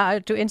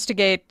 to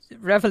instigate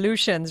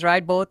revolutions,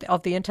 right? Both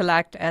of the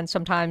intellect and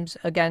sometimes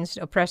against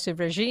oppressive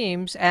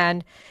regimes.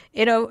 And,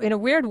 in a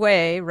weird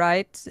way,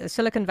 right?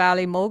 Silicon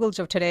Valley moguls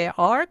of today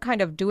are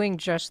kind of doing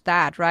just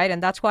that, right?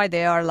 And that's why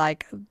they are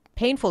like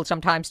painful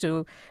sometimes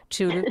to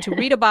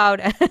read about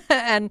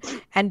and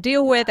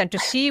deal with, and to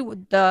see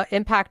the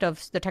impact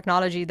of the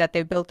technology that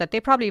they built that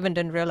they probably even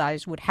didn't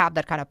realize would have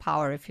that kind of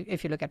power.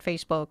 If you look at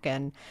Facebook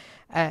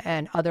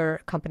and other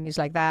companies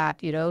like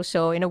that,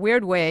 so in a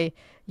weird way,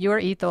 your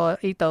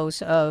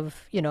ethos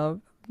of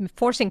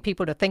forcing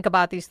people to think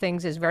about these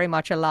things is very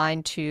much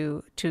aligned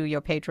to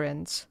your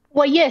patrons.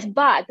 Well, yes,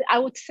 but I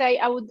would say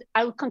I would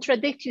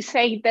contradict you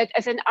saying that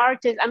as an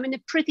artist, I'm in a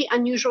pretty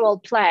unusual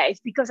place,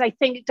 because I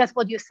think that's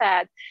what you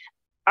said.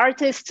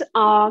 Artists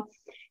are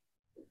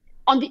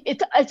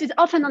it's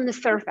often on the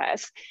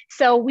surface.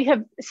 So we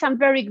have some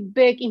very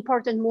big,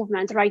 important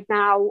movements right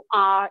now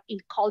in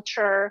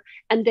culture,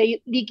 and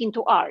they leak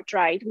into art,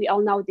 right? We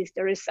all know this.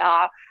 There is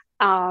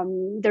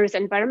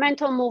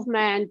environmental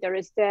movement. There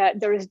is the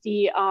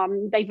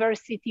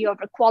diversity of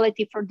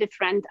equality for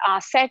different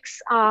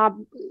sex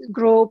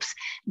groups.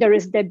 There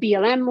is the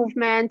BLM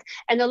movement,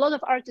 and a lot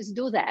of artists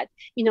do that.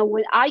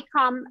 When I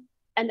come,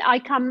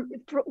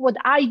 what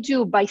I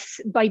do by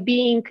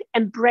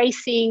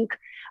embracing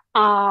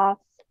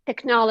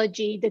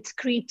technology that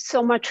creates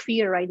so much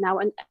fear right now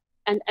and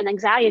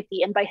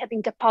anxiety, and by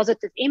having a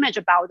positive image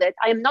about it,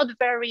 I am not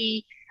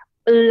very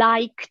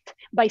liked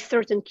by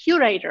certain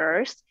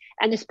curators.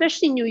 And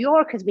especially New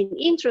York has been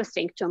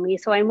interesting to me.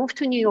 So I moved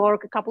to New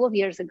York a couple of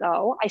years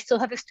ago. I still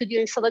have a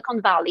studio in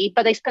Silicon Valley,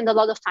 but I spend a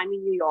lot of time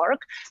in New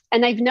York.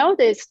 And I've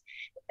noticed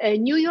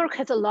New York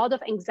has a lot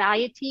of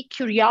anxiety,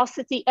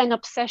 curiosity, and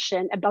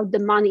obsession about the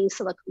money in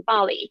Silicon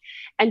Valley.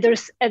 And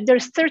there's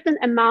certain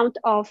amount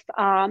of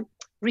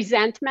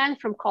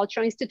resentment from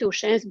cultural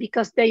institutions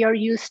because they are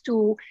used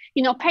to,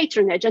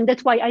 patronage. And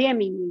that's why I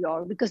am in New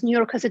York, because New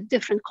York has a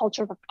different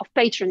culture of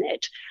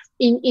patronage.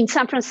 In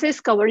San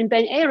Francisco or in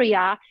Bay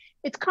Area,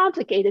 it's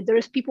complicated.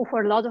 There's people who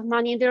are a lot of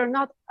money and they're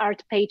not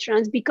art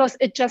patrons because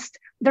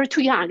they're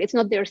too young. It's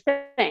not their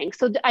thing.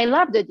 So I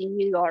loved it in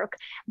New York,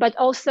 but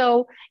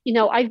also,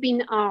 I've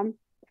been,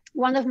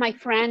 one of my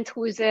friends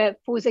who is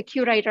a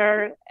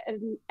curator,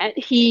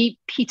 he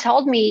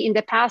told me in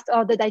the past,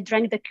 that I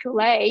drank the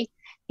Kool-Aid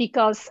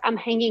because I'm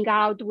hanging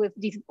out with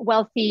these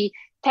wealthy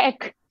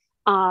tech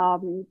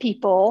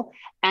people,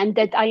 and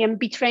that I am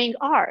betraying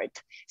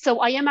art. So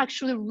I am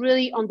actually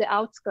really on the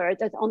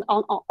outskirts of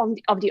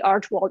the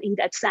art world in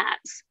that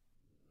sense.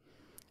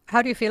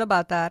 How do you feel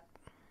about that?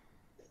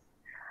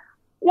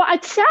 Well,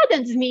 it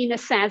saddens me in a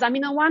sense. I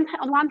mean, on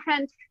one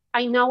hand,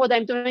 I know what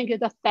I'm doing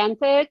is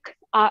authentic.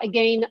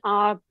 Again,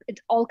 it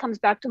all comes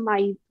back to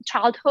my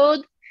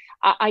childhood.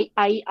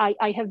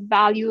 I have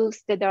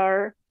values that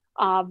are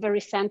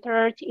very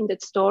centered in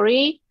that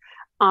story.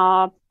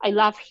 I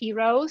love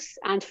heroes,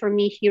 and for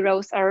me,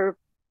 heroes are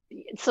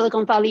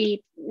Silicon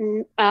Valley,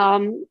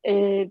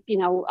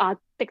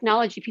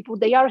 technology people.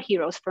 They are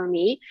heroes for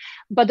me.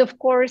 But of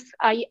course,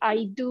 I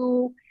am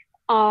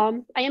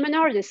an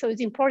artist, so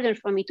it's important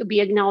for me to be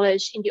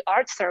acknowledged in the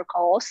art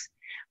circles.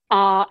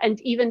 And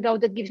even though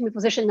that gives me a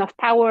position of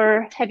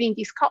power, having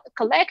these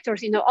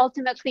collectors,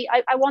 ultimately,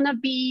 I want to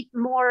be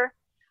more.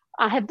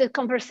 I have the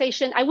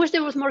conversation. I wish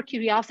there was more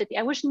curiosity.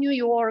 I wish New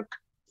York,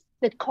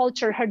 that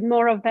culture, had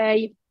more of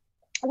a,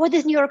 what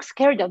is New York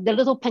scared of? The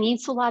little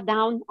peninsula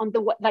down on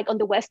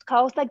the West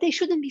Coast? Like, they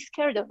shouldn't be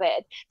scared of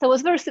it. So I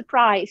was very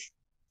surprised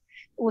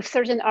with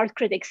certain art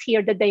critics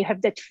here that they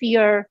have that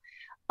fear,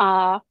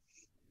 and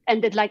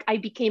that I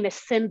became a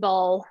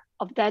symbol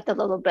of that a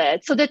little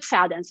bit. So that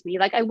saddens me.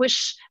 I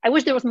wish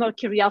there was more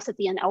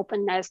curiosity and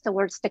openness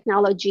towards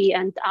technology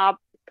and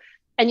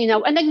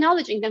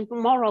acknowledging them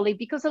morally,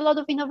 because a lot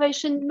of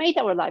innovation made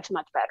our lives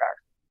much better.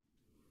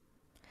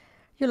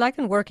 You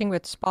liken working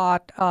with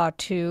Spot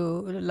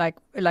to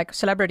like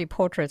celebrity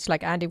portraits,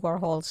 like Andy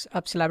Warhol's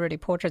celebrity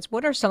portraits.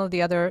 What are some of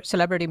the other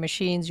celebrity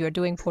machines you're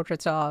doing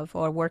portraits of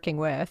or working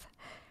with?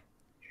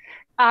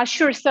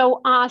 Sure.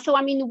 So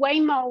I mean,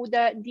 Waymo,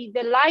 the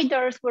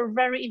lidars were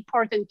very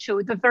important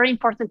too. The very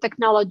important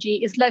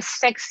technology is less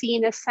sexy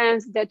in a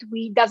sense that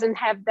doesn't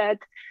have that.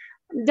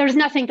 There's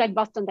nothing like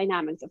Boston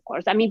Dynamics, of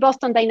course. I mean,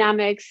 Boston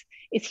Dynamics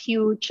is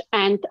huge,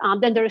 and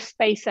then there's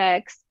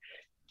SpaceX.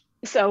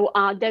 So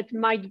that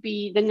might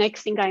be the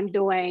next thing I'm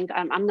doing.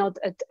 I'm not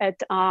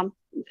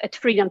at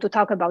freedom to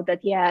talk about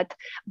that yet.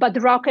 But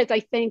the rockets,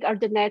 I think, are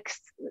the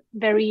next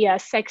very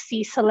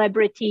sexy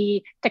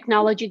celebrity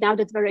technology now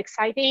that's very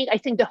exciting. I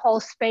think the whole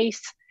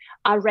space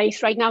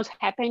race right now is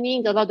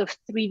happening. A lot of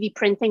 3D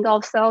printing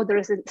also.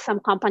 There's some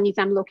companies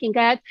I'm looking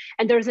at.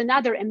 And there's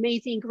another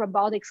amazing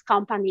robotics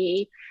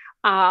company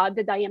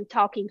that I am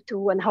talking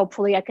to, and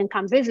hopefully I can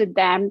come visit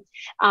them.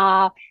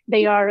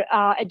 They are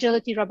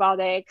Agility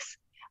Robotics.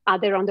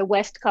 They're on the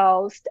West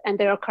Coast, and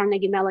they are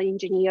Carnegie Mellon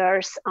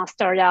engineers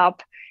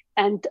startup.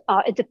 And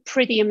it's a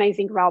pretty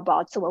amazing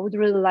robot. So I would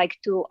really like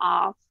to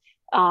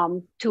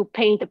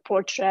paint a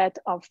portrait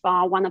of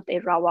one of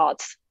their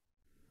robots.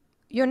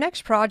 Your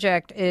next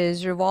project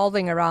is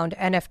revolving around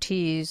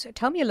NFTs.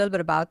 Tell me a little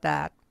bit about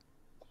that.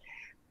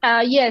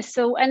 Yes,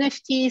 so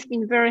NFT has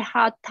been a very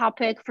hot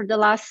topic for the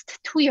last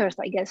 2 years,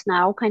 I guess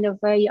now, kind of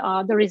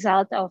the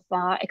result of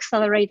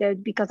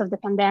accelerated because of the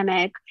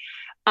pandemic.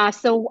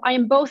 So I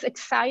am both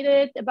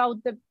excited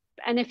about the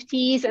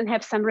NFTs and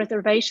have some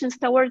reservations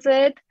towards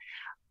it.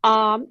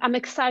 I'm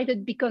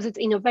excited because it's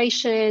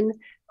innovation.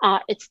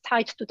 It's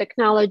tied to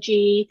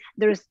technology.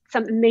 There's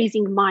some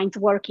amazing minds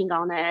working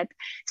on it.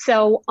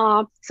 So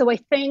I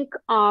think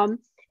I'm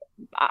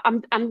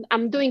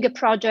doing a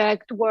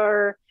project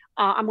where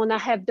I'm gonna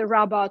have the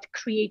robot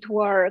create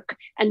work,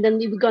 and then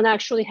we're gonna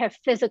actually have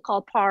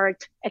physical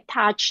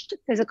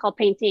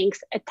paintings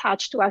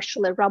attached to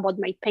actually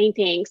robot-made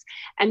paintings.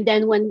 And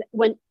then when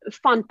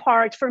fun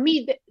part for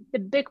me, the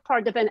big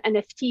part of an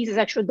NFTs is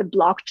actually the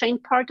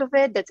blockchain part of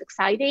it. That's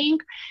exciting.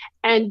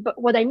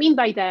 But what I mean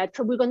by that,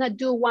 so we're gonna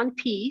do one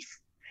piece,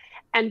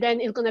 and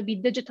then it's going to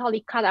be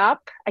digitally cut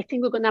up. I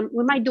think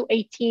we might do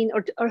 18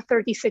 or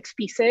 36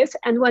 pieces.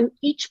 And when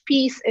each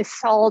piece is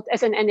sold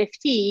as an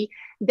NFT,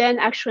 then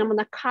actually I'm going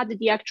to cut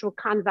the actual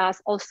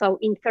canvas also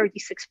in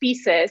 36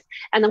 pieces,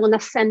 and I'm going to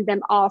send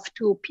them off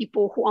to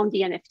people who own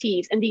the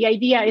NFTs. And the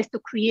idea is to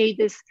create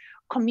this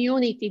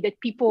community that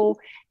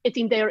it's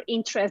in their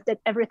interest that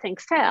everything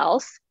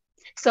sells.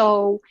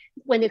 So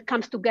when it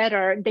comes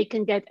together, they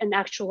can get an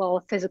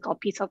actual physical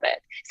piece of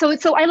it.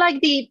 So I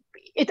like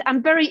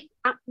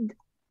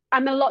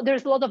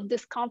there's a lot of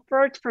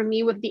discomfort for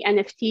me with the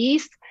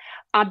NFTs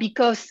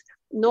because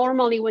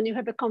normally when you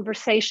have a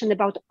conversation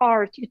about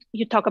art,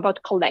 you talk about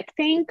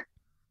collecting.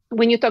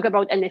 When you talk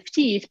about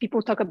NFTs,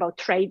 people talk about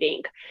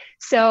trading.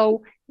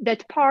 So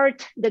that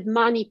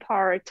money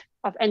part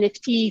of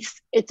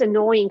NFTs, it's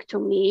annoying to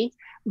me.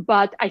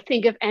 But I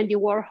think if Andy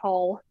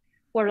Warhol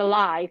were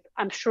alive,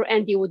 I'm sure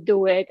Andy would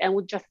do it and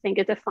would just think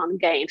it's a fun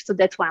game. So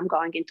that's why I'm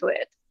going into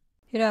it.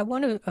 I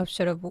want to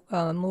sort of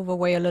move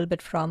away a little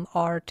bit from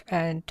art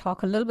and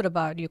talk a little bit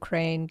about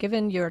Ukraine.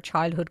 Given your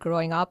childhood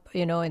growing up,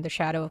 in the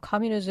shadow of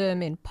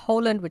communism in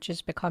Poland, which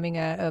is becoming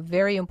a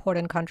very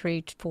important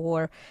country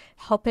for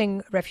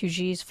helping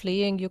refugees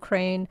fleeing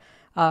Ukraine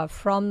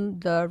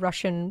from the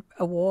Russian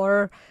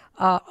war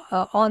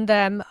on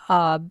them,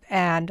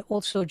 and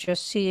also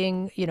just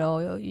seeing,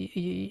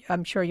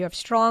 I'm sure you have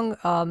strong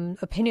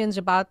opinions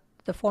about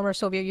the former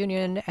Soviet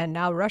Union and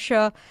now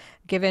Russia,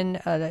 given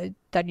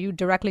that you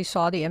directly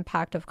saw the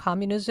impact of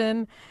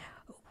communism.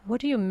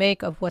 What do you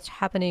make of what's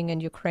happening in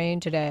Ukraine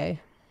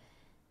today?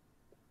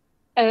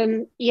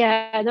 It's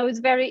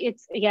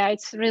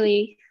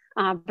really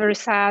very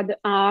sad.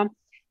 I'm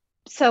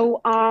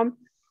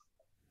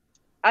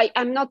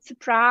not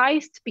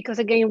surprised because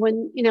again,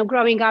 when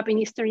growing up in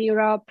Eastern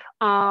Europe,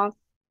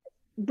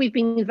 we've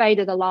been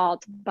invaded a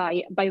lot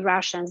by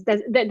Russians.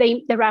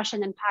 The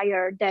Russian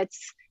Empire,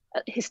 that's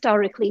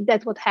historically,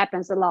 that's what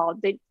happens a lot.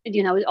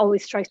 It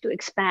always tries to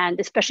expand,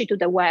 especially to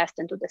the west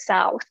and to the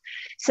south.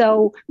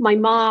 So my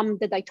mom,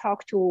 that I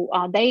talk to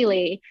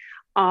daily,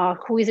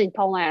 who is in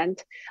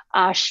Poland,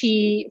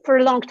 she, for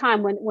a long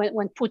time, when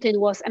Putin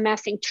was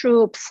amassing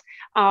troops,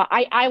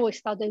 I always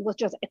thought it was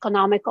just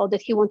economical,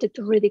 that he wanted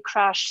to really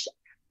crush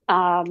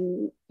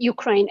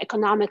Ukraine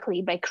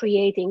economically by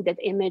creating that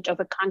image of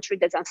a country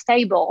that's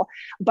unstable.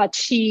 But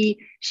she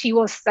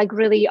was like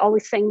really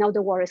always saying, no,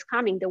 the war is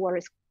coming, the war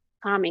is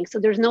coming. So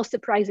there's no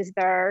surprises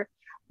there,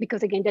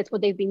 because again, that's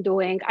what they've been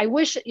doing. I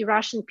wish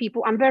Russian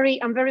people, I'm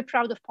very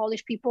proud of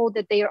Polish people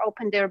that they are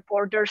open their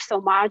borders so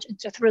much.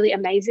 It's just really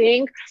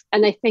amazing.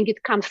 And I think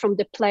it comes from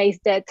the place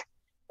that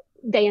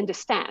they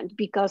understand,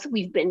 because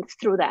we've been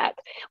through that.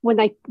 When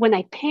I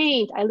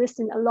paint, I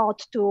listen a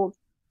lot to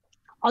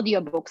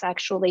audiobooks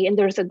actually. And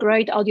there's a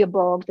great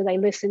audiobook that I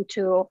listen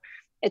to.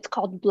 It's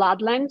called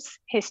Bloodlands,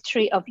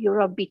 History of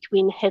Europe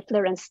Between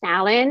Hitler and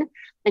Stalin.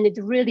 And it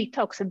really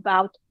talks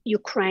about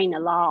Ukraine a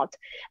lot.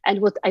 And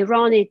what's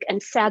ironic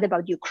and sad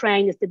about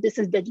Ukraine is that this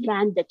is the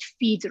land that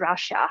feeds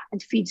Russia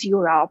and feeds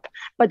Europe,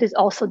 but it's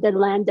also the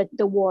land that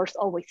the wars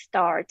always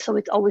start. So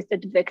it's always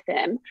that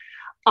victim.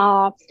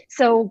 I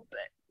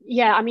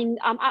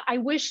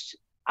wish,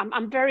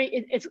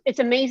 it's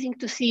amazing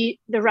to see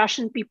the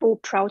Russian people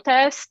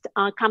protest,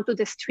 come to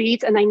the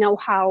streets, and I know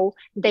how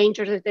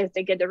dangerous it is.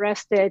 They get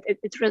arrested.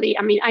 It's really,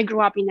 I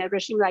grew up in a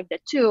regime like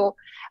that too,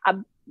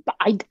 but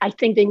I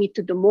think they need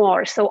to do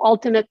more. So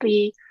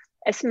ultimately,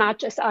 as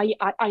much as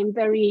I'm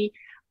very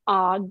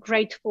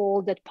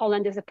grateful that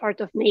Poland is a part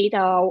of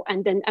NATO,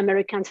 and then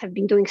Americans have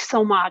been doing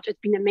so much,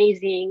 it's been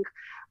amazing.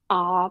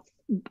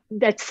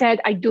 that said,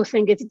 I do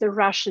think it's the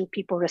Russian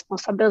people's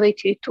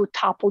responsibility to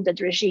topple that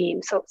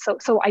regime. So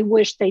I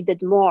wish they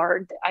did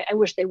more. I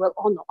wish they were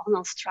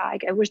on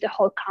strike. I wish the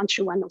whole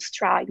country went on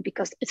strike,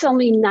 because it's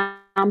only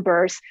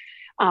numbers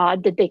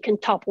that they can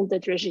topple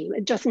that regime.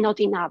 It's just not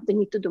enough. They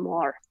need to do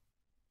more.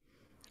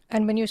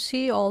 And when you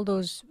see all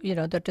those,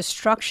 the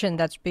destruction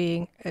that's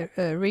being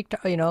wreaked,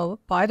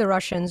 by the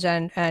Russians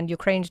and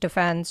Ukraine's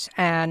defense,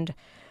 and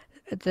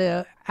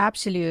the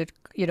absolute,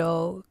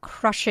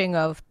 crushing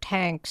of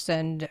tanks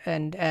and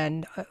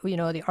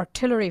the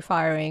artillery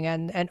firing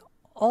and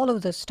all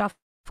of this stuff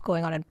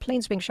going on, and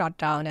planes being shot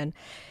down, and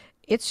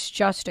it's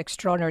just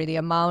extraordinary the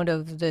amount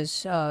of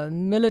this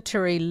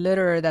military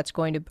litter that's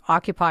going to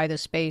occupy the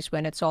space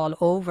when it's all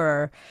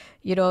over.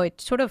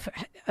 It's sort of,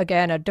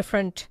 again, a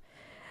different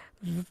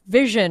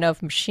vision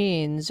of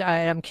machines.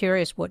 I'm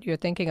curious what you're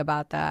thinking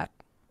about that.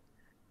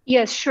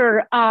 Yes,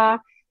 sure.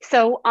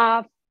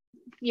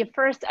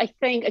 First, I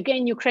think,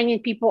 again, Ukrainian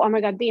people, oh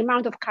my God, the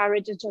amount of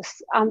courage is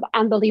just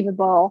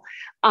unbelievable.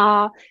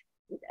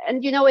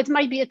 And it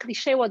might be a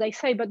cliche what I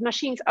say, but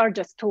machines are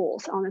just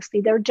tools.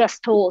 Honestly, they're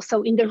just tools.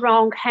 So in the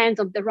wrong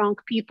hands of the wrong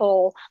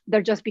people, they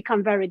just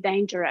become very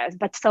dangerous.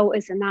 But so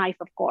is a knife,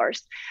 of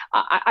course.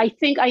 I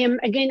think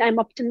I'm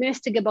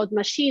optimistic about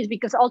machines,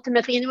 because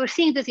ultimately, and we're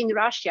seeing this in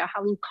Russia,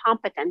 how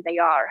incompetent they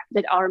are,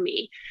 that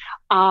army,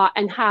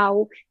 and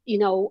how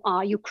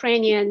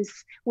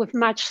Ukrainians with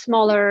much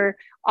smaller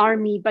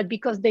army, but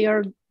because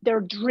they're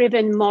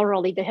driven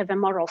morally, they have a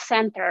moral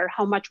center,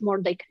 how much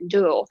more they can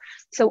do.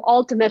 So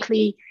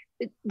ultimately,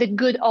 the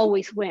good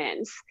always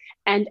wins.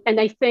 And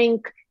I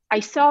think I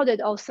saw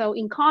that also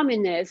in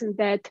communism,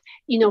 that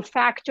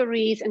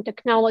factories and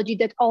technology,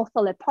 that all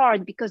fell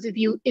apart, because if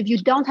you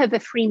don't have a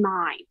free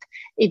mind,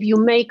 if you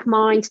make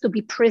minds to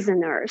be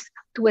prisoners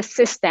to a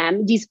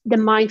system, the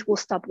mind will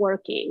stop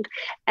working,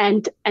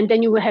 and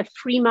then you will have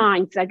free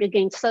minds, like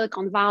against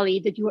Silicon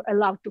Valley, that you are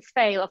allowed to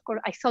fail. Of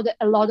course, I saw that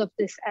a lot of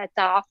this at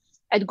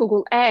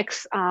Google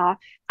X.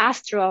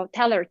 Astro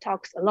Teller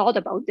talks a lot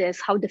about this,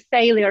 how the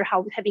failure,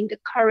 how having the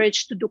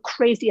courage to do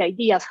crazy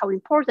ideas, how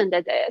important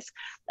that is.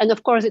 And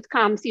of course, it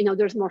comes,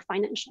 there's more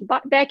financial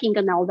backing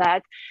and all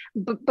that.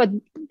 But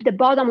the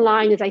bottom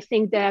line is, I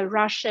think the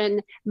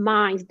Russian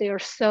minds, they are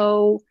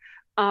so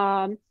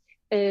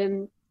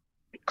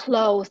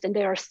closed, and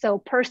they are so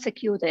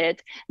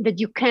persecuted, that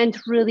you can't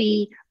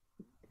really,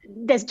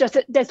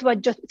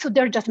 so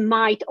they're just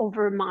might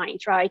over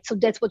mind, right? So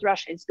that's what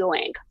Russia is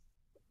doing.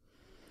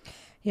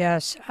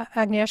 Yes,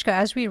 Agnieszka,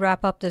 as we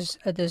wrap up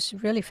this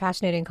really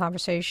fascinating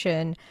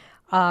conversation,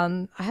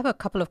 I have a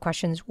couple of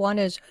questions. One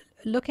is,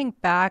 looking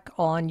back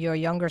on your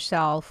younger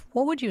self,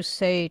 what would you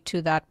say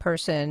to that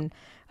person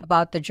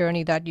about the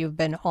journey that you've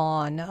been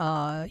on?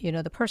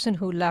 The person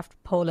who left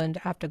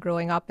Poland after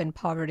growing up in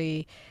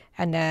poverty,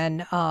 and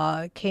then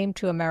came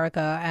to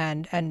America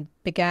and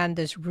began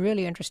this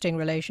really interesting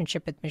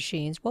relationship with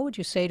machines. What would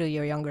you say to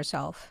your younger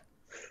self?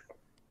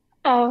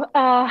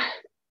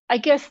 I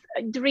guess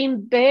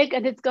dream big,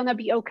 and it's gonna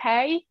be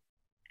okay.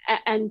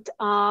 And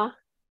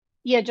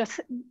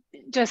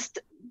just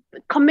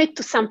commit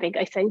to something.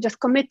 I think just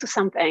commit to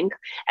something,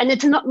 and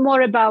it's not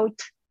more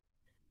about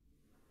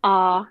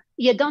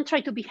don't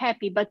try to be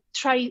happy, but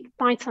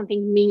find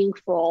something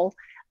meaningful,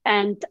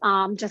 and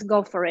just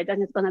go for it,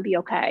 and it's gonna be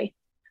okay.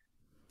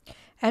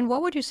 And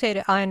what would you say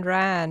to Ayn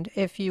Rand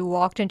if you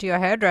walked into your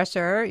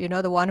hairdresser,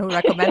 the one who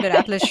recommended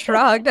Atlas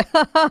Shrugged,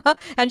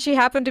 and she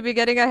happened to be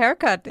getting a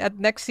haircut at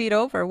next seat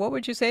over? What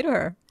would you say to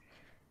her?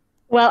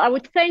 Well, I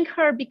would thank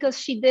her, because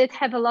she did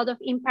have a lot of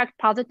impact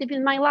positive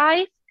in my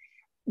life.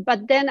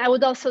 But then I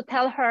would also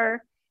tell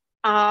her,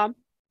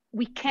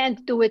 we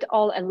can't do it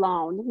all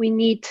alone. We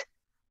need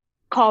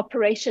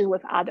cooperation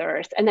with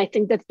others. And I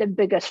think that's the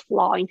biggest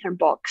flaw in her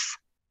books.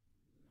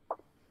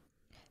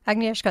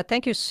 Agnieszka,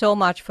 thank you so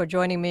much for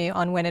joining me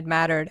on When It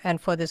Mattered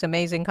and for this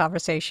amazing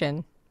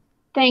conversation.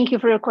 Thank you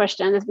for your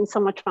question. It's been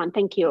so much fun.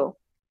 Thank you.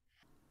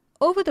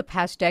 Over the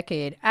past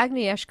decade,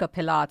 Agnieszka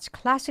Pilat's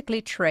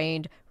classically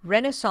trained,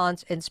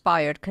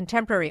 Renaissance-inspired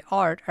contemporary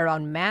art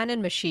around man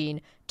and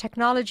machine,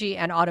 technology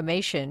and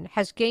automation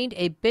has gained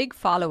a big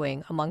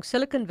following among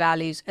Silicon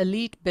Valley's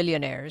elite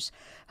billionaires.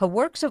 Her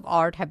works of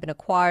art have been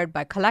acquired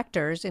by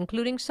collectors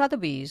including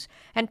Sotheby's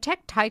and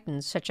tech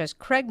titans such as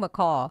Craig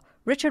McCaw,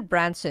 Richard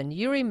Branson,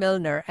 Yuri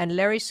Milner, and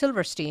Larry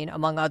Silverstein,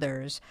 among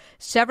others.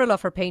 Several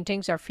of her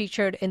paintings are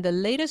featured in the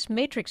latest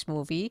Matrix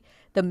movie,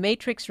 The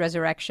Matrix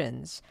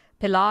Resurrections.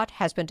 Pilat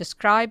has been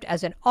described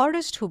as an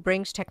artist who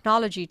brings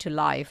technology to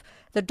life,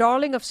 the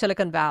darling of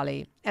Silicon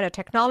Valley, and a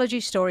technology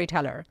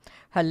storyteller.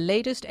 Her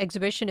latest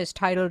exhibition is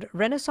titled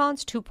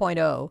Renaissance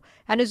 2.0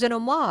 and is an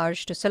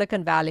homage to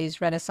Silicon Valley's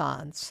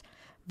Renaissance.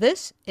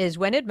 This is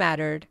When It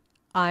Mattered.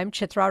 I'm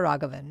Chitra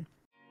Ragavan.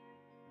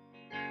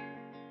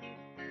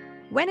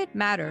 When It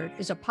Mattered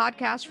is a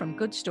podcast from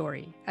Good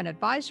Story, an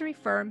advisory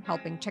firm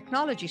helping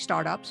technology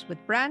startups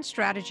with brand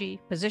strategy,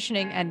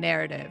 positioning, and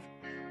narrative.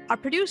 Our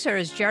producer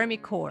is Jeremy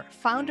Kaur,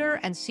 founder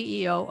and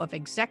CEO of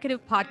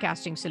Executive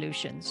Podcasting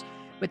Solutions,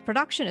 with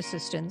production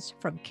assistance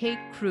from Kate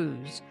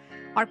Cruz.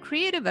 Our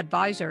creative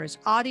advisor is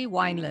Adi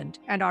Wineland,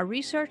 and our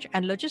research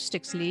and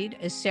logistics lead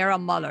is Sarah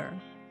Muller.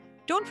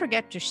 Don't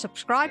forget to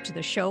subscribe to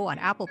the show on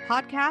Apple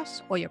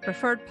Podcasts or your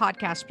preferred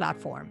podcast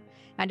platform.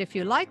 And if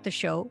you like the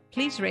show,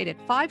 please rate it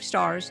 5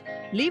 stars,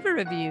 leave a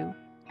review,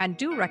 and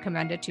do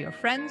recommend it to your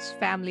friends,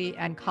 family,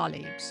 and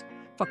colleagues.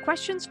 For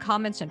questions,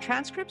 comments, and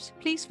transcripts,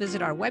 please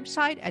visit our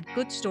website at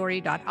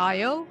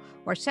goodstory.io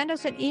or send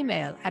us an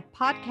email at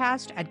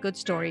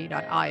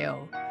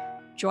podcast@goodstory.io.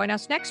 Join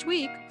us next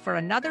week for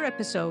another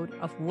episode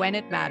of When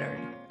It Mattered.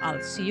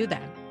 I'll see you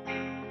then.